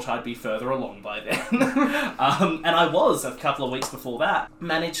I thought I'd be further along by then. And I was a couple of weeks before that.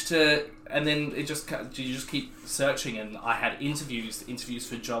 Managed to, and then you just keep searching, and I had interviews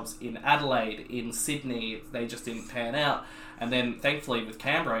for jobs in Adelaide, in Sydney. They just didn't pan out. And then thankfully with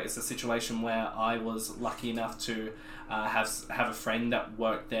Canberra, it's a situation where I was lucky enough to have a friend that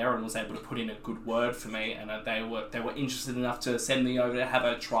worked there and was able to put in a good word for me, and they were interested enough to send me over to have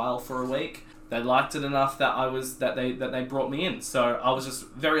a trial for a week. They liked it enough that they brought me in. So I was just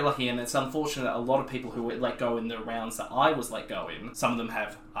very lucky, and it's unfortunate that a lot of people who were let go in the rounds that I was let go in, some of them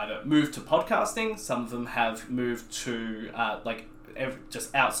have either moved to podcasting, some of them have moved to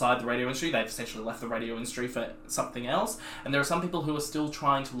just outside the radio industry. They've essentially left the radio industry for something else, and there are some people who are still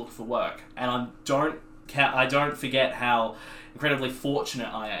trying to look for work. And I don't forget how incredibly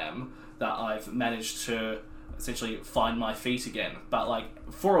fortunate I am that I've managed to essentially find my feet again. But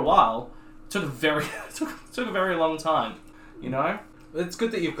like for a while, took a very long time, you know? It's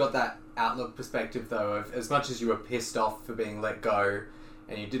good that you've got that outlook perspective, though, of as much as you were pissed off for being let go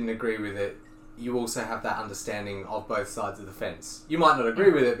and you didn't agree with it, you also have that understanding of both sides of the fence. You might not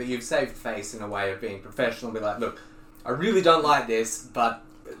agree with it, but you've saved face in a way of being professional and be like, look, I really don't like this, but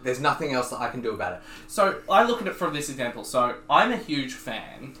there's nothing else that I can do about it. So I look at it from this example. So I'm a huge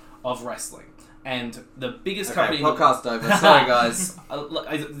fan of wrestling. And the biggest company... podcast over. Sorry, guys.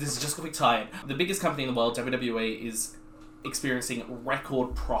 This is just a quick tie-in. The biggest company in the world, WWE, is experiencing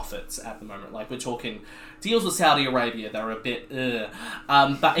record profits at the moment. Like, we're talking deals with Saudi Arabia. They're a bit...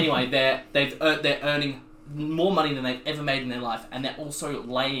 but anyway, they're earning more money than they've ever made in their life, and they're also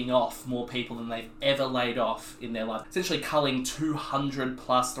laying off more people than they've ever laid off in their life. Essentially culling 200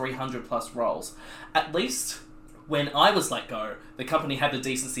 plus, 300 plus roles. At least... when I was let go, the company had the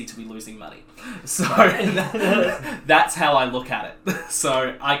decency to be losing money. So that's how I look at it.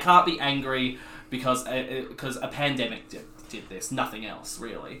 So I can't be angry because a pandemic did this, nothing else,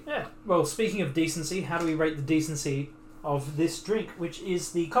 really. Yeah. Well, speaking of decency, how do we rate the decency of this drink, which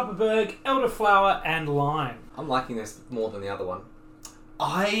is the Kopparberg Elderflower and Lime? I'm liking this more than the other one.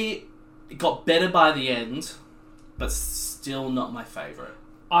 It got better by the end, but still not my favourite.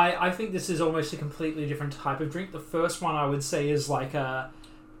 I think this is almost a completely different type of drink. The first one I would say is like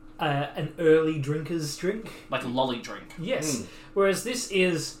an early drinker's drink. Like a lolly drink. Yes. Whereas this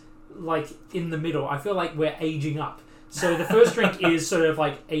is like in the middle. I feel like we're aging up. So the first drink is sort of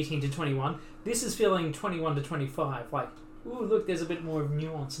like 18 to 21. This is feeling 21 to 25. Like, ooh, look, there's a bit more of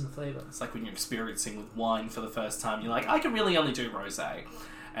nuance in the flavour. It's like when you're experiencing with wine for the first time. You're like, I can really only do rosé.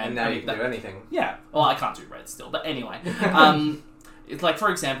 And now you can do anything. Yeah. Well, I can't do red still. But anyway. It's like, for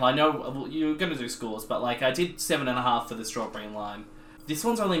example, I know you're going to do scores, but like I did 7.5 for the strawberry and lime. This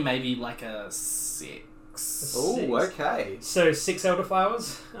one's only maybe like a 6. Oh, okay. So 6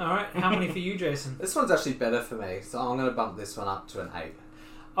 elderflowers. All right. How many for you, Jason? This one's actually better for me, so I'm going to bump this one up to an 8.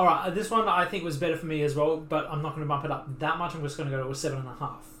 All right. This one I think was better for me as well, but I'm not going to bump it up that much. I'm just going to go to a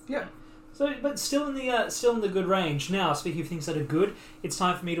 7.5. Yeah. So, but still in the good range. Now, speaking of things that are good, it's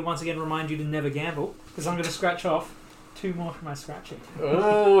time for me to once again remind you to never gamble, because I'm going to scratch off 2 more for my scratchy.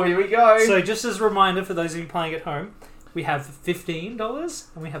 Oh, here we go. So just as a reminder for those of you playing at home, we have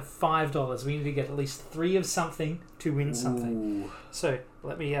 $15 and we have $5. We need to get at least 3 of something to win something. Ooh. So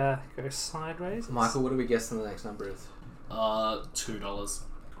let me go sideways. Michael, what do we guess the next number is? $2.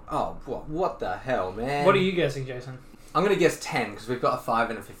 Oh, what the hell, man? What are you guessing, Jason? I'm going to guess 10 because we've got a 5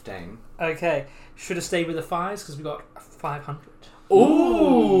 and a 15. Okay, should have stayed with the 5s because we got 500.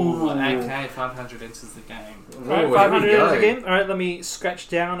 Ooh. Okay, 500 enters the game. Right, Ooh, 500 here we go. again. All right, let me scratch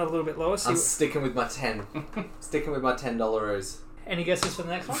down a little bit lower. I'm sticking with my 10. Sticking with my $10. Any guesses for the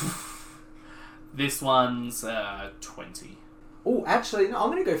next one? This one's 20. Oh, actually, no,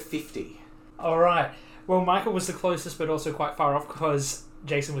 I'm going to go 50. All right. Well, Michael was the closest, but also quite far off because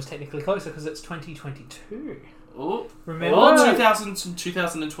Jason was technically closer because it's 2022. Oh, Remember? oh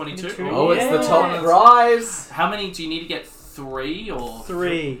 2022. Oh, it's the Yeah. top prize. How many do you need to get? 3 or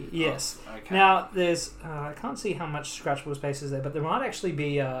 3, yes. Oh, okay. Now, there's... I can't see how much scratchable space is there, but there might actually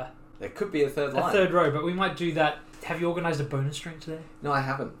be There could be a third a line. third row, but we might do that. Have you organised a bonus drink today? No, I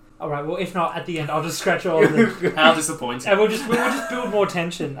haven't. All right, well, if not, at the end, I'll just scratch all of them. How disappointing. And we'll just build more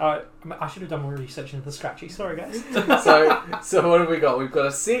tension. I should have done more research into the scratchy. Sorry, guys. So what have we got? We've got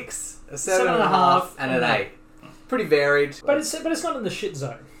a 6, a 7.5, and an 8. Pretty varied. But it's not in the shit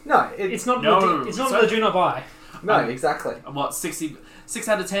zone. No, It's not. No, It's not so- in the do not buy. no, exactly. What, 6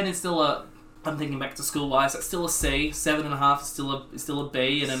 out of 10 is still a... I'm thinking back to school life. That's still a C. 7.5 is still a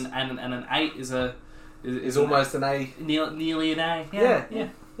B, and an 8 is a... Is almost an A. Nearly an A.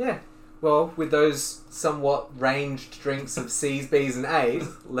 Yeah. Well, with those somewhat ranged drinks of C's, B's, and A's,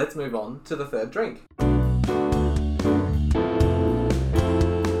 let's move on to the third drink.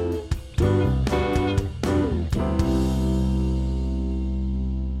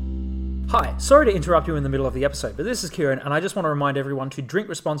 Hi, sorry to interrupt you in the middle of the episode, but this is Kieran, and I just want to remind everyone to drink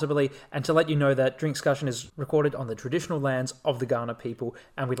responsibly and to let you know that Drinkscussion is recorded on the traditional lands of the Kaurna people,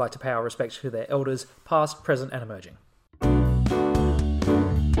 and we'd like to pay our respects to their elders, past, present, and emerging.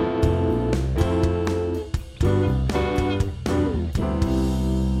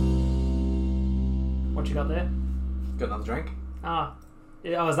 What you got there? Got another drink?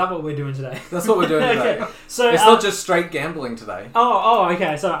 Yeah, is that what we're doing today? That's what we're doing today. Okay, so It's not just straight gambling today,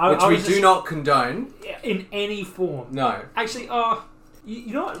 okay. So I which I we was do just- not condone. in any form. No. Actually,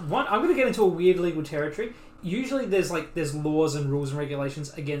 you know what? I'm going to get into a weird legal territory. Usually, there's laws and rules and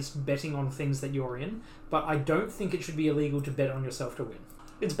regulations against betting on things that you're in, but I don't think it should be illegal to bet on yourself to win.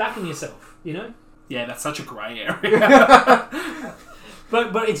 It's backing yourself, you know. Yeah, that's such a grey area.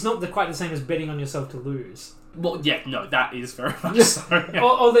 But it's not quite the same as betting on yourself to lose. Well, yeah, no, that is very much so. Yeah.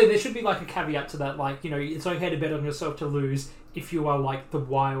 Although there should be a caveat to that, it's okay to bet on yourself to lose if you are the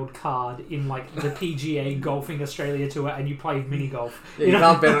wild card in the PGA Golfing Australia Tour and you play mini golf. Yeah, you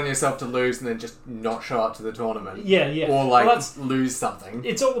can't bet on yourself to lose and then just not show up to the tournament. Yeah. Or Well, that's- lose something.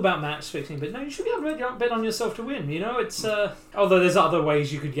 It's all about match fixing, but no, you should be able to bet on yourself to win. You know, it's although there's other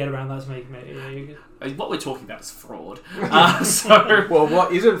ways you could get around that to make What we're talking about is fraud. So Well,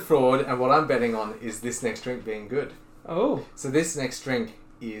 what isn't fraud and what I'm betting on is this next drink being good. Oh, So this next drink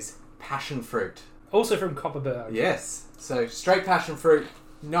is passion fruit. also from Copperberg. Yes. So straight passion fruit,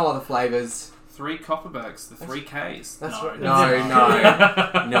 no other flavours. 3 Copperbergs, the 3 Ks. That's no, right.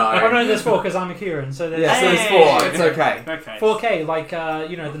 No. Oh no, there's 4 because I'm a Kieran, so there's Yeah, so Hey! there's 4. It's okay. Okay.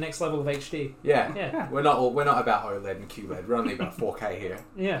 4K, the next level of HD. Yeah. Yeah. We're not about OLED and QLED. We're only about 4K here.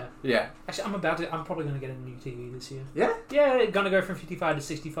 Yeah. Yeah. Actually, I'm probably going to get a new TV this year. Yeah? Yeah, going to go from 55 to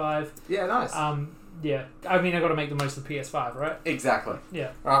 65. Yeah, nice. Yeah. I mean, I got to make the most of the PS5, right? Exactly.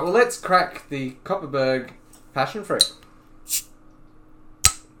 Yeah. Alright, well let's crack the Copperberg passion fruit.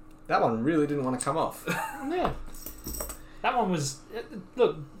 That one really didn't want to come off. Yeah. That one was...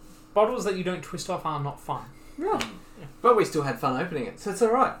 Look, bottles that you don't twist off are not fun. Yeah. But we still had fun opening it, so it's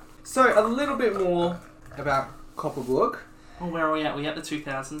alright. So, a little bit more about Copperberg. Oh, where are we at? We at the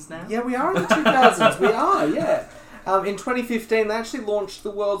 2000s now? Yeah, we are in the 2000s. We are, yeah. In 2015, they actually launched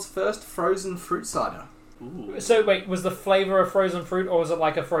the world's first frozen fruit cider. Ooh. So, wait, was the flavour of frozen fruit or was it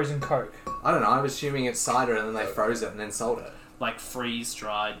like a frozen Coke? I don't know, I'm assuming it's cider and then they froze it and then sold it. Like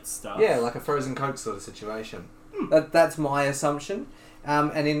freeze-dried stuff. Yeah, like a frozen Coke sort of situation. That's my assumption.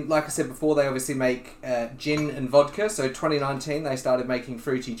 And in, like I said before, they obviously make gin and vodka. So 2019 they started making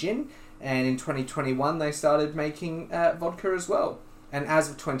fruity gin, and in 2021 they started making vodka as well. And as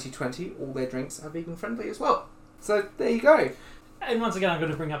of 2020, all their drinks are vegan friendly as well. So there you go. And once again, I'm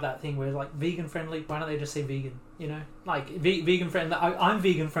going to bring up that thing where, vegan friendly, why don't they just say vegan? You know? Vegan friendly. I'm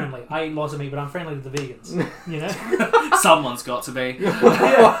vegan friendly. I eat lots of meat, but I'm friendly to the vegans. You know? Someone's got to be.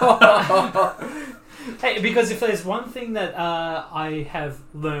 Hey, because if there's one thing that I have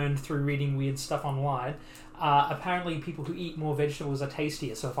learned through reading weird stuff online, apparently people who eat more vegetables are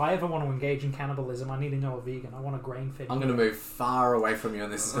tastier. So if I ever want to engage in cannibalism, I need to know a vegan. I want a grain-fed. I'm going to move far away from you,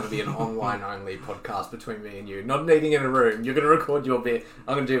 and this is going to be an online-only podcast between me and you. Not meeting in a room. You're going to record your bit.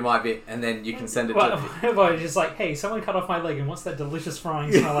 I'm going to do my bit, and then you can send it to me. Well, just like, hey, someone cut off my leg, and what's that delicious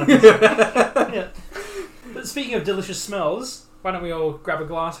frying smell like? Yeah. But speaking of delicious smells, why don't we all grab a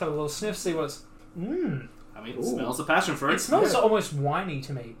glass, have a little sniff, see what's... I mean, it smells of passion fruit. It smells almost winey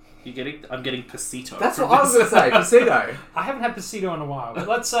to me. I'm getting pasito. That's what I was going to say, pasito. I haven't had pasito in a while, but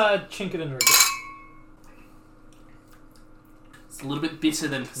let's chink it into it. It's a little bit bitter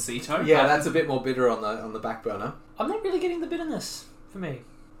than pasito. Yeah, that's a bit more bitter on the back burner. I'm not really getting the bitterness for me.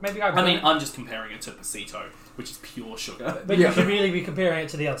 Maybe I'm just comparing it to pasito, which is pure sugar. But you should really be comparing it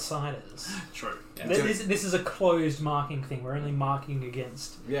to the outsiders. True. Yeah. This is a closed marking thing. We're only marking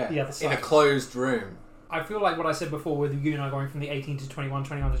against the other side. In a closed room. I feel like what I said before with you and I going from the 18 to 21,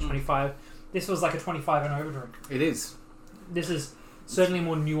 21 to 25, this was like a 25 and over drink. It is. This is certainly a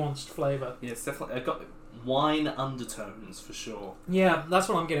more nuanced flavour. Yeah, it's definitely... I've got wine undertones for sure. Yeah, that's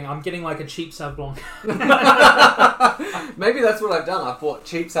what I'm getting. I'm getting like a cheap Sauv Blanc. Maybe that's what I've done. I bought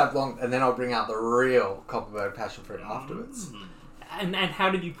cheap Sauv Blanc, and then I'll bring out the real Copperberg passion fruit afterwards. And how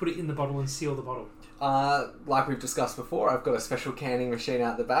did you put it in the bottle and seal the bottle? Like we've discussed before, I've got a special canning machine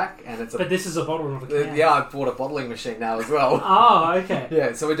out the back, and it's But this is a bottle, not a can. Yeah, I've bought a bottling machine now as well. Oh, okay.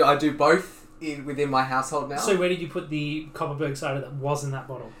 Yeah, so I do both within my household now. So where did you put the Copperberg cider that was in that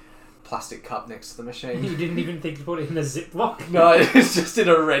bottle? Plastic cup next to the machine. You didn't even think to put it in a Ziploc? No, it's just in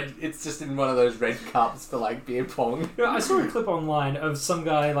it's just in one of those red cups for like beer pong. I saw a clip online of some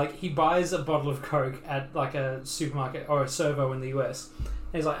guy, like, he buys a bottle of Coke at like a supermarket or a servo in the US.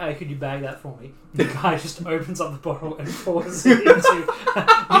 And he's like, hey, could you bag that for me? The guy just opens up the bottle and pours it into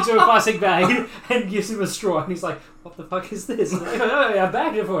a plastic bag and gives him a straw. And he's like, what the fuck is this? And I'm like, oh, yeah, I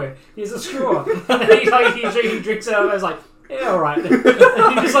bagged it for you. Here's a straw. And then he drinks it out and he's like, yeah, alright. And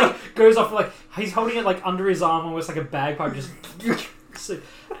he just like goes off, like, he's holding it like under his arm, almost like a bagpipe, just...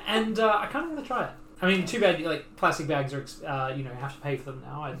 And I kind of want to try it. I mean, too bad, like, plastic bags are, you have to pay for them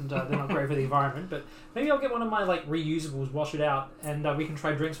now, and they're not great for the environment, but maybe I'll get one of my, like, reusables, wash it out, and we can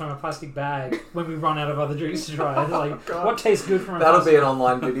try drinks from a plastic bag when we run out of other drinks to try. Like, what tastes good from a That'll plastic be an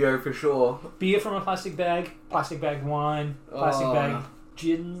online video for sure. Beer from a plastic bag wine, plastic bag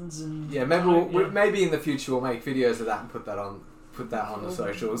gins, and... Yeah, maybe maybe in the future we'll make videos of that and put that on the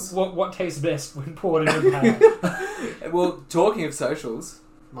socials. What tastes best when poured in a bag? Well, talking of socials,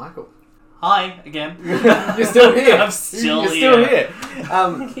 Michael. Hi, again. You're still here. I'm still here.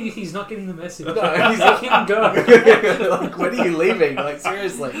 He's not getting the message. No, he's letting him go. Like, when are you leaving? Like,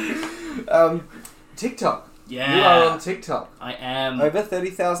 seriously. TikTok. Yeah. You are on TikTok. I am. Over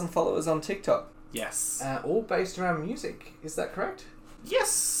 30,000 followers on TikTok. Yes. All based around music. Is that correct?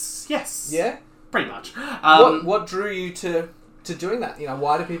 Yes. Yeah? Pretty much. What drew you to doing that?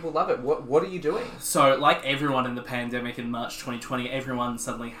 Why do people love it? What are you doing? So, like everyone in the pandemic in March 2020, everyone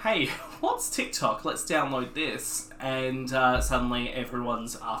suddenly, hey, what's TikTok? Let's download this. And suddenly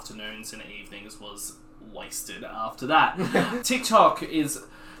everyone's afternoons and evenings was wasted after that.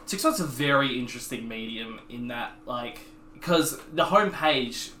 TikTok's a very interesting medium in that, like, because the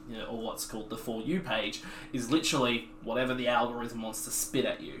homepage, or what's called the For You page, is literally whatever the algorithm wants to spit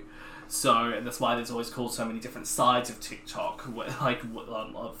at you. So, and that's why there's always called so many different sides of TikTok, like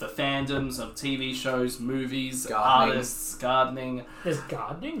of the fandoms of TV shows, movies, artists, gardening. There's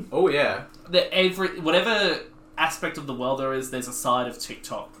gardening? Oh yeah. Whatever aspect of the world there is, there's a side of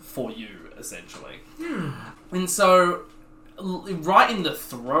TikTok for you, essentially. And so, right in the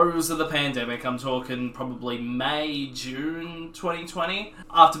throes of the pandemic, I'm talking probably May, June 2020.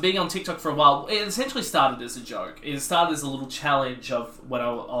 After being on TikTok for a while, it essentially started as a joke. It started as a little challenge of when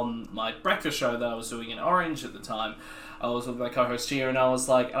I was on my breakfast show that I was doing in Orange at the time. I was with my co-host here, and I was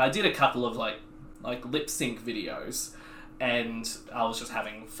like, and I did a couple of like lip sync videos, and I was just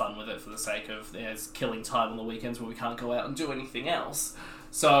having fun with it for the sake of killing time on the weekends when we can't go out and do anything else.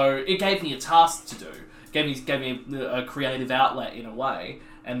 So it gave me a task to do. Gave me a creative outlet in a way,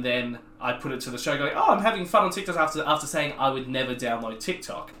 and then I put it to the show going, oh, I'm having fun on TikTok after saying I would never download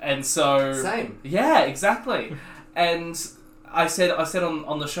TikTok. And so... Same. Yeah, exactly. And I said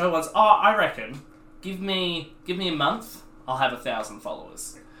on the show once, I reckon, give me a month, I'll have 1,000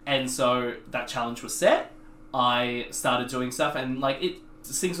 followers. And so that challenge was set. I started doing stuff, and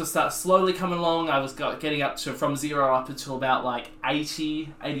things would start slowly coming along. I was getting up to, from 0 up until about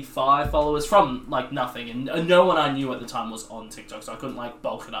 80, 85 followers from nothing. And no one I knew at the time was on TikTok, so I couldn't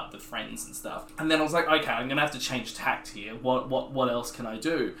bulk it up with friends and stuff. And then I was like, okay, I'm going to have to change tact here. What else can I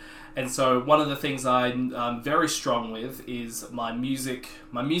do? And so one of the things I'm very strong with is my music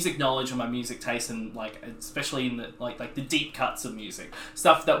knowledge and my music taste, and like especially in the like the deep cuts of music,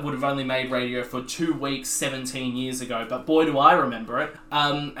 stuff that would have only made radio for 2 weeks 17 years ago. But boy, do I remember it!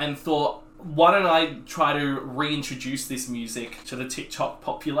 And thought, why don't I try to reintroduce this music to the TikTok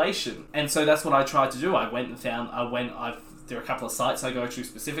population? And so that's what I tried to do. There are a couple of sites I go to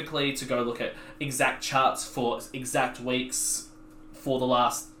specifically to go look at exact charts for exact weeks for the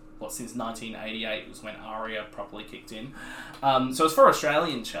last, since 1988 was when ARIA properly kicked in. So it's for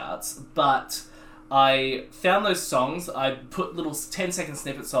Australian charts, but I found those songs, I put little 10-second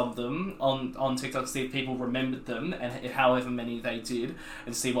snippets of them on TikTok to see if people remembered them, and however many they did,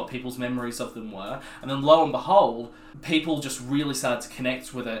 and see what people's memories of them were. And then lo and behold, people just really started to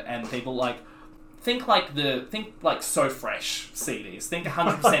connect with it, and people think like So Fresh CDs, think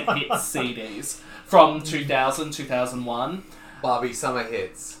 100% hits CDs from 2000, 2001. Barbie Summer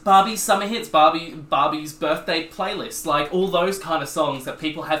Hits. Barbie's birthday playlist. Like, all those kind of songs that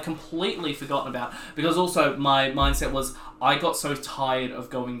people have completely forgotten about. Because also, my mindset was, I got so tired of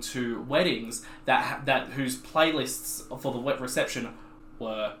going to weddings that whose playlists for the wet reception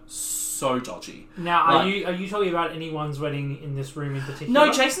were so dodgy. Now, are you talking about anyone's wedding in this room in particular?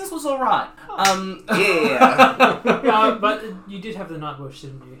 No, Jason's was alright. Yeah. But you did have the Nutbush,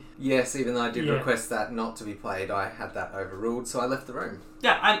 didn't you? Yes, even though I did request that not to be played, I had that overruled, so I left the room.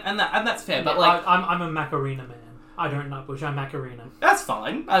 Yeah, and that's fair, but I'm a Macarena man. I don't Nutbush, I'm Macarena. That's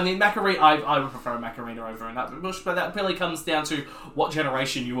fine. I mean, Macarena, I would prefer a Macarena over a Nutbush, but that really comes down to what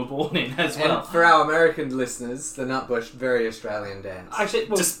generation you were born in as well. And for our American listeners, the Nutbush, very Australian dance. Actually,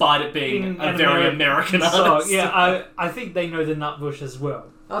 well, despite it being a very American artist. Yeah, I think they know the Nutbush as well.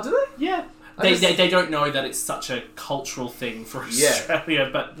 Oh, do they? Yeah. They don't know that it's such a cultural thing for Australia,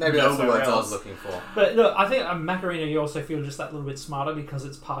 but maybe that's the words else. I was looking for. But look, I think Macarena, you also feel just that little bit smarter because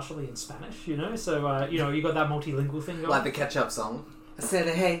it's partially in Spanish, you know? So, you got that multilingual thing going. Like the catch-up song. I said,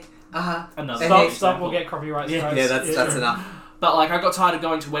 hey, Another Stop, we'll get copyright strikes. Yeah, that's enough. But, I got tired of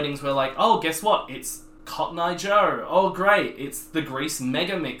going to weddings where, oh, guess what? It's Cotton Eye Joe. Oh, great. It's the Grease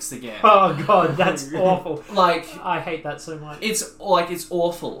Mega Mix again. Oh, God, that's awful. I hate that so much. It's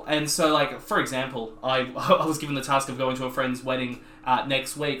awful. And so, for example, I was given the task of going to a friend's wedding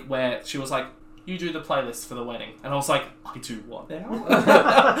next week where she was like, you do the playlist for the wedding. And I was like, I do what now?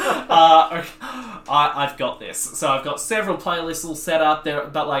 I've got this. So I've got several playlists all set up there,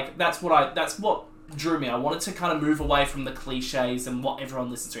 but that's what drew me. I wanted to kind of move away from the cliches and what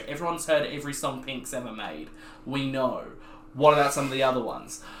everyone listens to. Everyone's heard every song Pink's ever made. We know. What about some of the other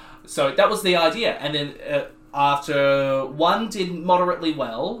ones? So that was the idea. And then after one did moderately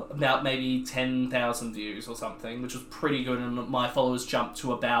well, about maybe 10,000 views or something, which was pretty good, and my followers jumped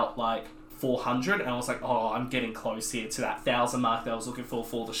to about 400, and I was like, oh, I'm getting close here to that 1,000 mark that I was looking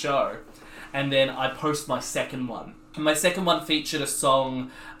for the show. And then I post my second one. And my second one featured a song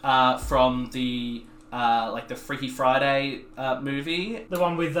from the Freaky Friday movie. The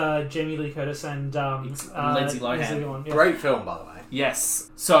one with Jamie Lee Curtis and Lindsay Lohan. Yeah. Great film, by the way.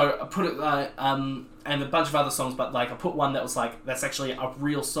 Yes. So I put it, and a bunch of other songs, but I put one that was that's actually a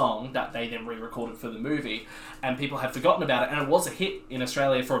real song that they then re-recorded for the movie, and people had forgotten about it, and it was a hit in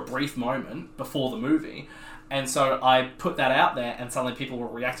Australia for a brief moment before the movie. And so I put that out there, and suddenly people were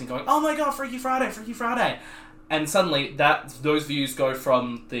reacting, going, oh my god, Freaky Friday, Freaky Friday. And suddenly those views go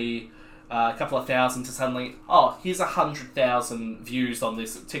from the couple of thousand to suddenly, oh, here's 100,000 views on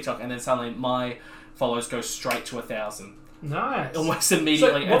this TikTok, and then suddenly my followers go straight to 1,000. Nice. Almost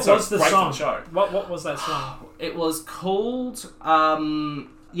immediately. So what was the song? Show. What was that song? It was called,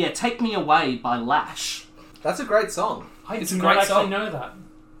 Take Me Away by Lash. That's a great song. It's I a do great not actually song. know that.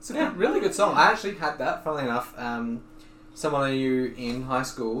 It's a really good song. I actually had that, funnily enough. Someone I knew in high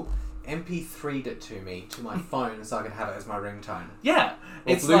school MP3'd it to me, to my phone, so I could have it as my ringtone. Yeah.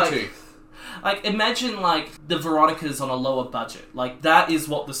 Or It's Bluetooth. Imagine the Veronicas on a lower budget. That is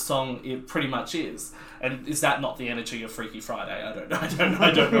what the song it pretty much is. And is that not the energy of Freaky Friday?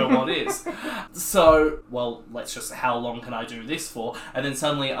 I don't know what is. So, how long can I do this for? And then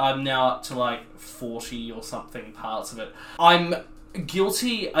suddenly I'm now up to 40 or something parts of it. I'm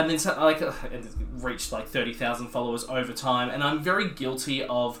guilty, and then it reached 30,000 followers over time, and I'm very guilty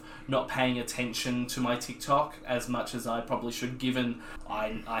of not paying attention to my TikTok as much as I probably should, given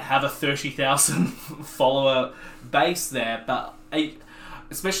I have a 30,000 follower base there, but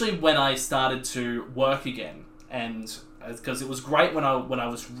especially when I started to work again, and because it was great when I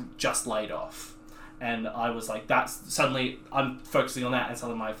was just laid off, And I was like, that's suddenly I'm focusing on that, and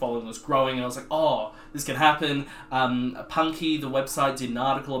suddenly my following was growing. And I was like, oh, this can happen. Punky, the website, did an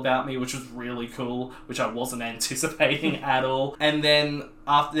article about me, which was really cool, which I wasn't anticipating at all. And then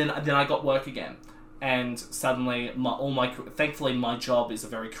then I got work again, and suddenly thankfully my job is a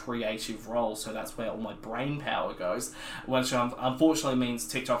very creative role, so that's where all my brain power goes, which unfortunately means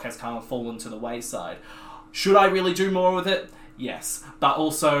TikTok has kind of fallen to the wayside. Should I really do more with it? Yes, but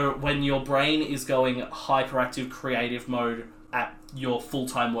also when your brain is going hyperactive creative mode at your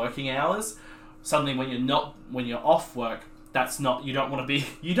full-time working hours, suddenly when you're off work, you don't want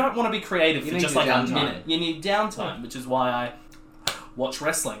to be creative for just like a minute. You need downtime, which is why I watch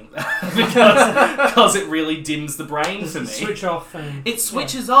wrestling because it really dims the brain for me. Switch off and it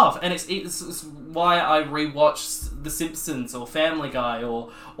switches off, and it's why I rewatch The Simpsons or Family Guy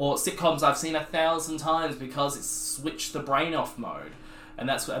or sitcoms I've seen 1,000 times, because it's switched the brain off mode, and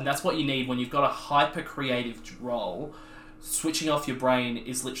that's what you need when you've got a hyper creative role. Switching off your brain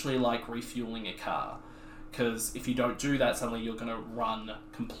is literally like refueling a car, because if you don't do that, suddenly you're going to run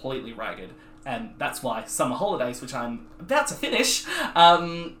completely ragged. And that's why summer holidays, which I'm about to finish,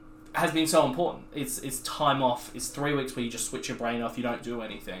 has been so important. It's time off. It's 3 weeks where you just switch your brain off. You don't do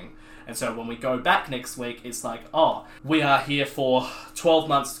anything. And so when we go back next week, it's like, oh, we are here for 12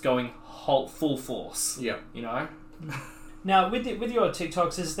 months going full force. Yeah. You know? Now, with your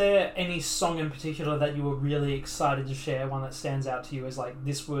TikToks, is there any song in particular that you were really excited to share, one that stands out to you as like,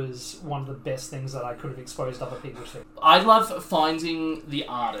 this was one of the best things that I could have exposed other people to? I love finding the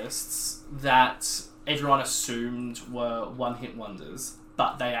artists that everyone assumed were one-hit wonders,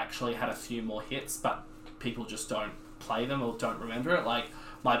 but they actually had a few more hits, but people just don't play them or don't remember it. Like,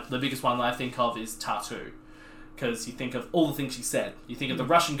 the biggest one that I think of is Tattoo. Because you think of all the things she said. You think of the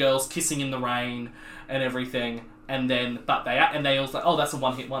Russian girls kissing in the rain and everything, and then they all like, oh, that's a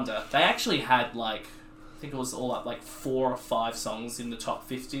one-hit wonder. They actually had like, I think it was all up like 4 or 5 songs in the top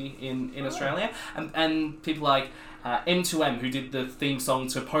 50 in Australia, and people like M2M, who did the theme song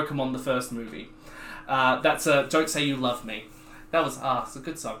to Pokemon the first movie. That's Don't Say You Love Me. That was it's a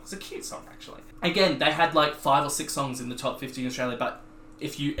good song. It's a cute song actually. Again, they had like 5 or 6 songs in the top 50 in Australia, but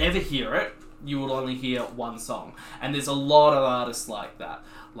if you ever hear it, you will only hear one song. And there's a lot of artists like that.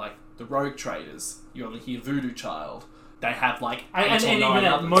 Like the Rogue Traders, you only hear Voodoo Child. They have like 8 and or 9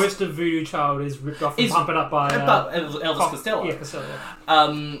 others. Most of Voodoo Child is ripped off and Pump It Up by Elvis Costello. Yeah,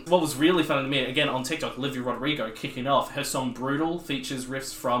 Costello. What was really fun to me, again on TikTok, Olivia Rodrigo kicking off. Her song Brutal features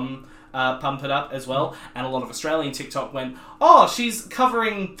riffs from Pump It Up as well. And a lot of Australian TikTok went, oh, she's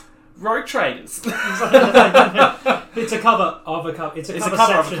covering Rogue Traders. It's a cover of a cover. It's a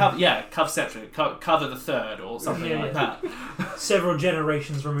cover of a cover. Yeah, cover the third or something like that. Several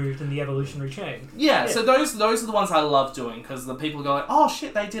generations removed in the evolutionary chain. Yeah, so those are the ones I love doing, because the people go like, oh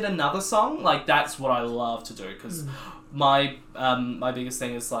shit, they did another song. Like, that's what I love to do, because my biggest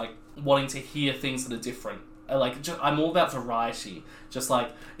thing is like wanting to hear things that are different. I'm all about variety. Just like,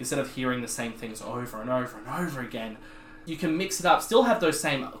 instead of hearing the same things over and over and over again, you can mix it up, still have those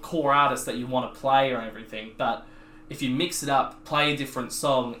same core artists that you want to play or everything, but if you mix it up, play a different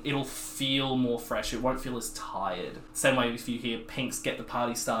song, it'll feel more fresh. It won't feel as tired. Same way if you hear Pink's Get the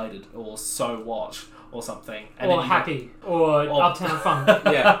Party Started or So What or something. And or Happy or Uptown Funk.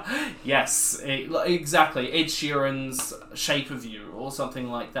 Yeah. Yes, exactly. Ed Sheeran's Shape of You or something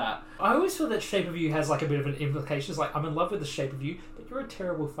like that. I always feel that Shape of You has like a bit of an implication. It's like, I'm in love with the shape of you, but you're a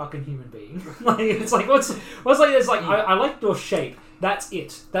terrible fucking human being. Like, it's like, what's like, it's like, I like your shape. That's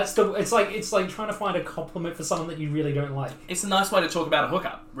it. It's like trying to find a compliment for someone that you really don't like. It's a nice way to talk about a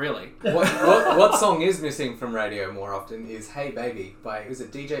hookup, really. What song is missing from radio more often is Hey Baby by, is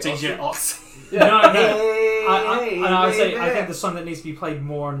it DJ Oz? Yeah. No. I I think the song that needs to be played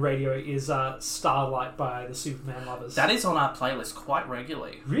more on radio is Starlight by the Superman Lovers. That is on our playlist quite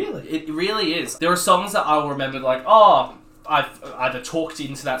regularly. Really? It really is. There are songs that I will remember like, oh, I've either talked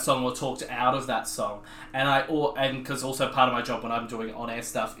into that song or talked out of that song, and because also part of my job when I'm doing on-air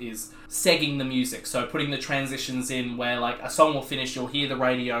stuff is segging the music, so putting the transitions in where like a song will finish, you'll hear the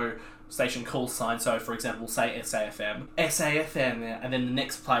radio station call sign. So for example, say SAFM, and then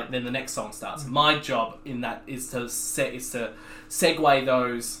the next song starts. My job in that is to segue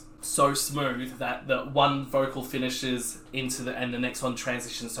those so smooth that the one vocal finishes into and the next one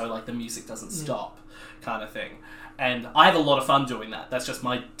transitions, so like the music doesn't stop, kind of thing. And I have a lot of fun doing that. That's just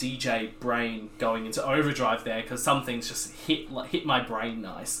my DJ brain going into overdrive there, because some things just hit my brain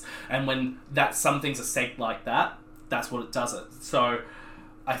nice. And when some things are segged like that, that's what it does it. So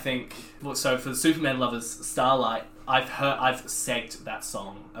I think, so for the Superman Lovers Starlight, I've segged that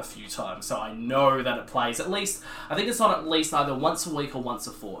song a few times, so I know that it plays at least, I think it's on at least either once a week or once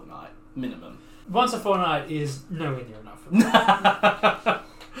a fortnight, minimum. Once a fortnight is nowhere near enough for me.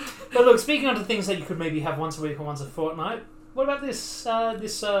 But look, speaking of the things that you could maybe have once a week or once a fortnight, what about this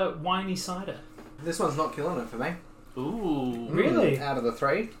winey cider? This one's not killing it for me. Ooh. Really? Out of the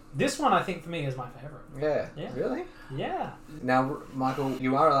three? This one, I think, for me, is my favourite. Yeah. Really? Yeah. Now, Michael,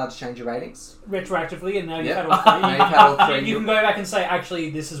 you are allowed to change your ratings. Retroactively, and now you've Yeah. had all three. Now you've had all three. You can go back and say, actually,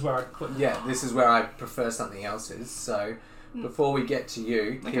 this is where I put. Yeah, this is where I prefer something else's. So, before we get to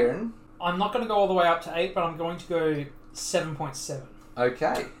you, Kieran. I'm not going to go all the way up to 8, but I'm going to go 7.7.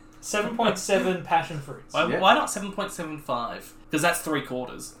 Okay. 7.7 passion fruits. Why not 7.75? Because that's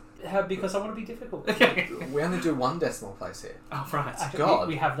 3/4. Because I want to be difficult. We only do one decimal place here. Oh, right. Actually, God.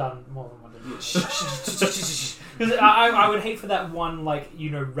 we have done more than one. Because I would hate for that one,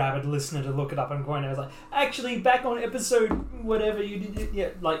 rabid listener to look it up and go in there. I was like, actually, back on episode whatever you did. Yeah,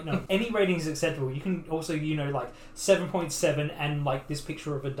 no. Any rating is acceptable. You can also, 7.7 and, this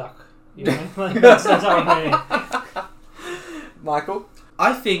picture of a duck. That's how I'm rating. Michael?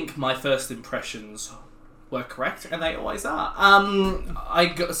 I think my first impressions were correct, and they always are.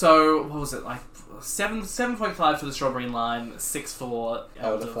 So what was it, 7.5 for the strawberry and lime, 6 for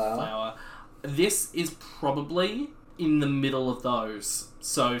elderflower. This is probably in the middle of those,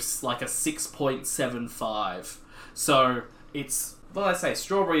 so like a 6.75. So it's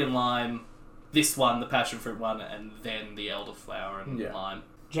strawberry and lime, this one, the passion fruit one, and then the elderflower and lime.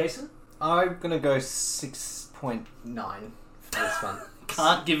 Jason? I'm going to go 6.9 for this one.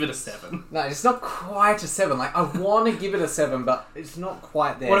 Can't give it a 7. No, it's not quite a 7. I want to give it a 7, but it's not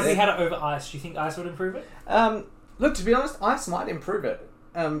quite there. What if we had it over ice? Do you think ice would improve it? Look, to be honest, ice might improve it.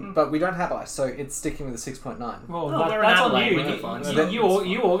 But we don't have ice, so it's sticking with the 6.9. Well, we're in that's on Adelaide, you. we're fine.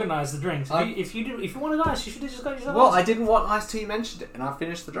 You organised the drinks. If you wanted ice, you should have just got yourself Well, ice. I didn't want ice till you mentioned it, and I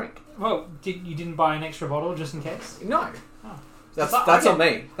finished the drink. Well, you didn't buy an extra bottle just in case? No. Oh. That's on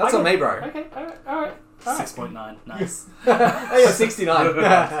me. That's on me, bro. Okay, alright. 6.9, nice. Oh yeah,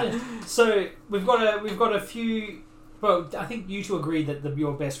 69. So we've got a few. Well, I think you two agreed that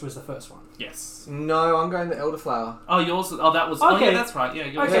your best was the first one. Yes. No, I'm going the elderflower. Oh, yours. Oh, that was. Okay. Oh, yeah, that's right. Yeah.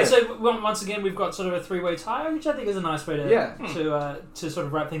 Yours. Okay, so once again we've got sort of a three-way tie, which I think is a nice way to sort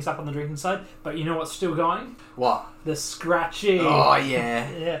of wrap things up on the drinking side. But you know what's still going? What? The scratching. Oh yeah.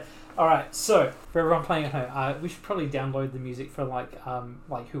 Yeah. All right. So for everyone playing at home, we should probably download the music for like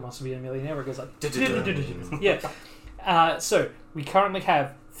Who Wants to Be a Millionaire, where it goes like yeah. So we currently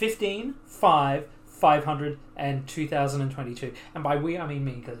have 15, 5, 500, and 2022. And by we, I mean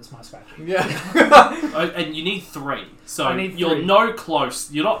me, because it's my scratching. Yeah. And you need 3. So I need you're 3.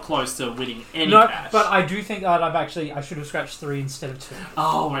 You're not close to winning any No, cash. but I do think that I should have scratched 3 instead of 2.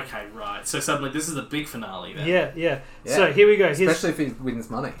 Oh, okay, right. So suddenly this is the big finale then. Yeah. So here we go. Especially if he wins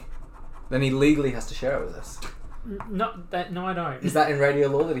money. Then he legally has to share it with us. No, I don't. Is that in radio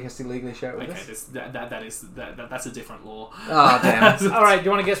law that he has to legally share it with Okay, us? that's a different law. Oh, damn. All right, do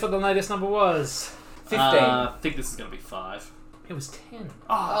you want to guess what the latest number was? 15. I think this is going to be 5. It was 10.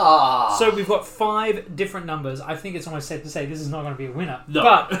 Ah. So we've got 5 different numbers. I think it's almost safe to say this is not going to be a winner. No.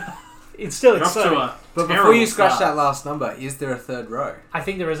 But it's still You're off exciting. to a But before terrible you scratch start. that last number, is there a third row? I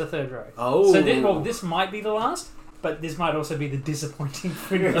think there is a third row. Oh. So this might be the last, but this might also be the disappointing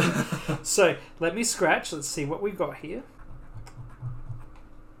winner. So let me scratch. Let's see what we've got here.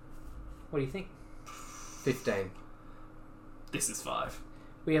 What do you think? 15. This is 5.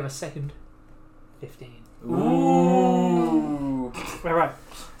 We have a second 15. Ooh. All right.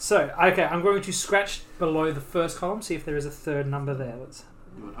 So, okay, I'm going to scratch below the first column, see if there is a third number there.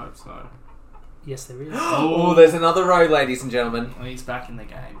 You would hope so. Yes, there is. Oh, there's another row, ladies and gentlemen. Well, he's back in the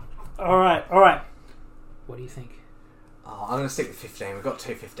game. All right. What do you think? Oh, I'm going to stick with 15. We've got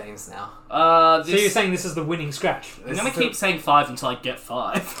 2 15s now. So you're saying this is the winning scratch? I'm going to keep saying 5 until I get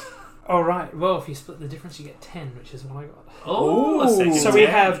 5. All right. Well, if you split the difference, you get 10, which is what I got. Oh, a second So we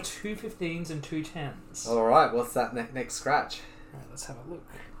 10. have 2 15s and 2 10s. All right, what's that next scratch? All right, let's have a look.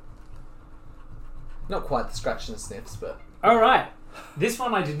 Not quite the scratch and sniffs, but... All right. This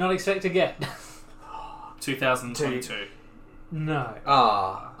one I did not expect to get. 2022. No.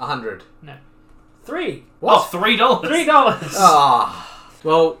 100. No. 3. What? Oh, $3. $3.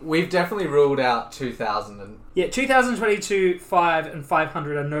 Well, we've definitely ruled out 2000 and... Yeah, 2022, 5 and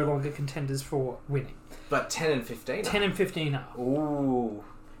 500 are no longer contenders for winning. But 10 and 15 10 and 15 are. Ooh.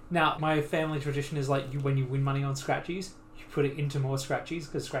 Now, my family tradition is like when you win money on scratchies, you put it into more scratchies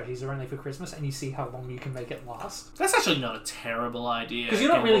because scratchies are only for Christmas, and you see how long you can make it last. That's actually not a terrible idea. Because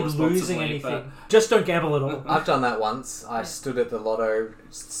you're not really losing anything. Just don't gamble at all. I've done that once. I stood at the lotto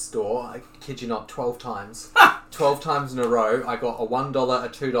store, I kid you not, 12 times. 12 times in a row, I got a $1, a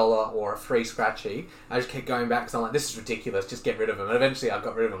 $2, or a free scratchy. I just kept going back because I'm like, this is ridiculous, just get rid of them. And eventually I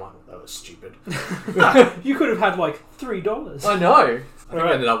got rid of them. I'm like, that was stupid. You could have had like $3. I know. I think I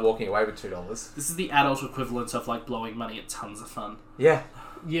Right. ended up walking away with $2. This is the adult equivalent of like blowing money at tons of fun. Yeah.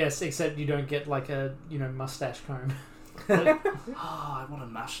 Yes, except you don't get like a mustache comb. Oh, I want a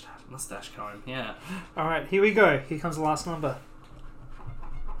mustache comb. Yeah. All right, here we go. Here comes the last number.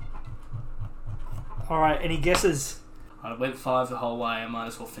 All right, any guesses? I went 5 the whole way. I might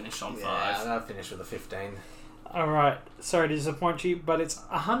as well finish on 5. Yeah, I'll finish with a 15. All right, sorry to disappoint you, but it's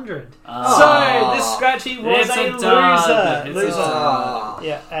 100. Oh. So this scratchy was It's a a dud. loser. It's a dud.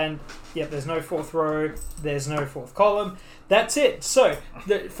 Yeah, and there's no fourth row. There's no fourth column. That's it. So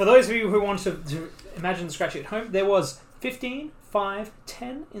for those of you who want to imagine the scratchy at home, there was 15, 5,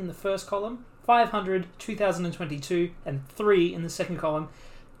 10 in the first column, 500, 2022, and 3 in the second column,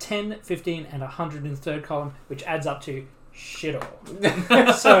 10, 15, and 100 in the third column, which adds up to shit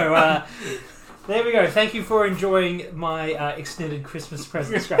all. So there we go. Thank you for enjoying my extended Christmas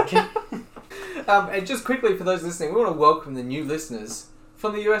present scratching. And just quickly, for those listening, we want to welcome the new listeners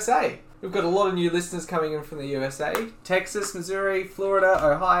from the USA. We've got a lot of new listeners coming in from the USA. Texas, Missouri, Florida,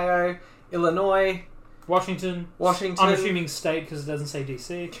 Ohio, Illinois, Washington. Washington. Unassuming state because it doesn't say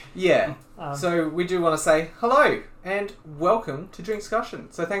DC. Yeah. Um, So we do want to say hello and welcome to Drink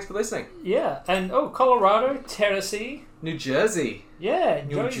Discussion. So thanks for listening. Yeah, and Colorado, Tennessee, New Jersey. yeah,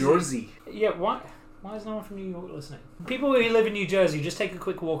 New Jersey. Yeah, why is no one from New York listening? People who live in New Jersey, just take a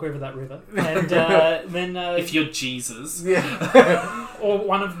quick walk over that river, and then If you're Jesus. Yeah. or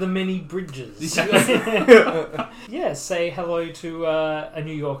one of the many bridges. Yeah, say hello to a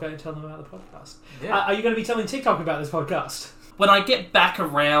New Yorker and tell them about the podcast. Yeah. Are you going to be telling TikTok about this podcast? When I get back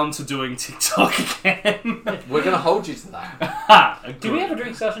around to doing TikTok again. We're going to hold you to that. Do we have a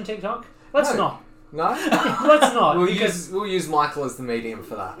drink session TikTok? Let's No. not. No? Let's not. We'll because, use Michael as the medium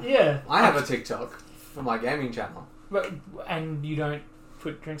for that. yeah. I have a TikTok for my gaming channel. And you don't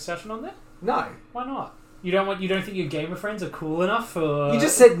put drink session on there? No. Why not? You don't think your gamer friends are cool enough for... You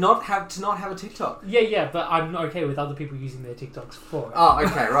just said not have a TikTok. Yeah, but I'm okay with other people using their TikToks for it. Oh,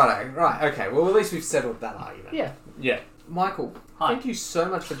 okay, right, okay. Well, at least we've settled that argument. Yeah. Yeah. Michael, Hi. thank you so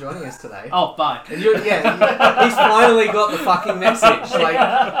much for joining us today. Oh, bye. And he's finally got the fucking message.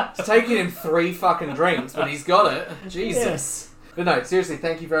 Like, it's taken him 3 fucking drinks, but he's got it. Jesus. But no, seriously,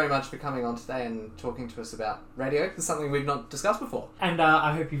 thank you very much for coming on today and talking to us about radio. It's something we've not discussed before. And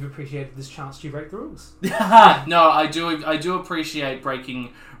I hope you've appreciated this chance to break the rules. No, I do appreciate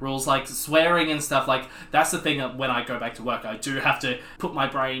breaking rules, like swearing and stuff. Like, that's the thing that when I go back to work, I do have to put my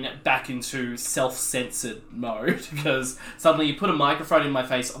brain back into self-censored mode, because suddenly you put a microphone in my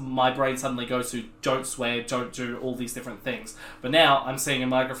face, my brain suddenly goes to don't swear, don't do all these different things. But now I'm seeing a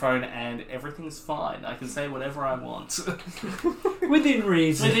microphone and everything's fine. I can say whatever I want. Within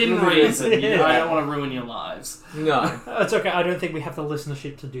reason. Within reason. You know, I Yeah. don't want to ruin your lives. No. It's okay, I don't think we have the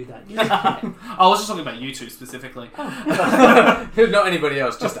listenership to do that. I was just talking about you two specifically. Not anybody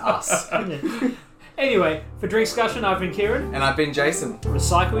else, just us. Anyway, for Drink Discussion, I've been Kieran. And I've been Jason.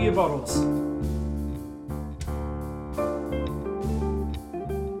 Recycle your bottles.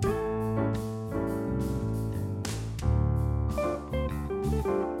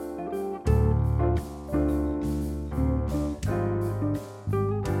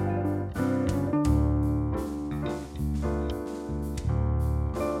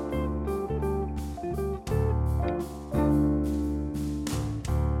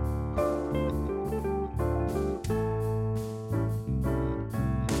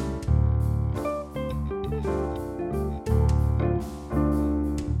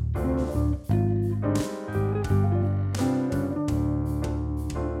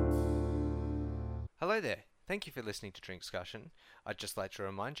 Hello there. Thank you for listening to Drink Discussion. I'd just like to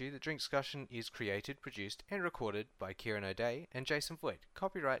remind you that Drink Discussion is created, produced, and recorded by Kieran O'Day and Jason Voigt.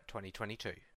 Copyright 2022.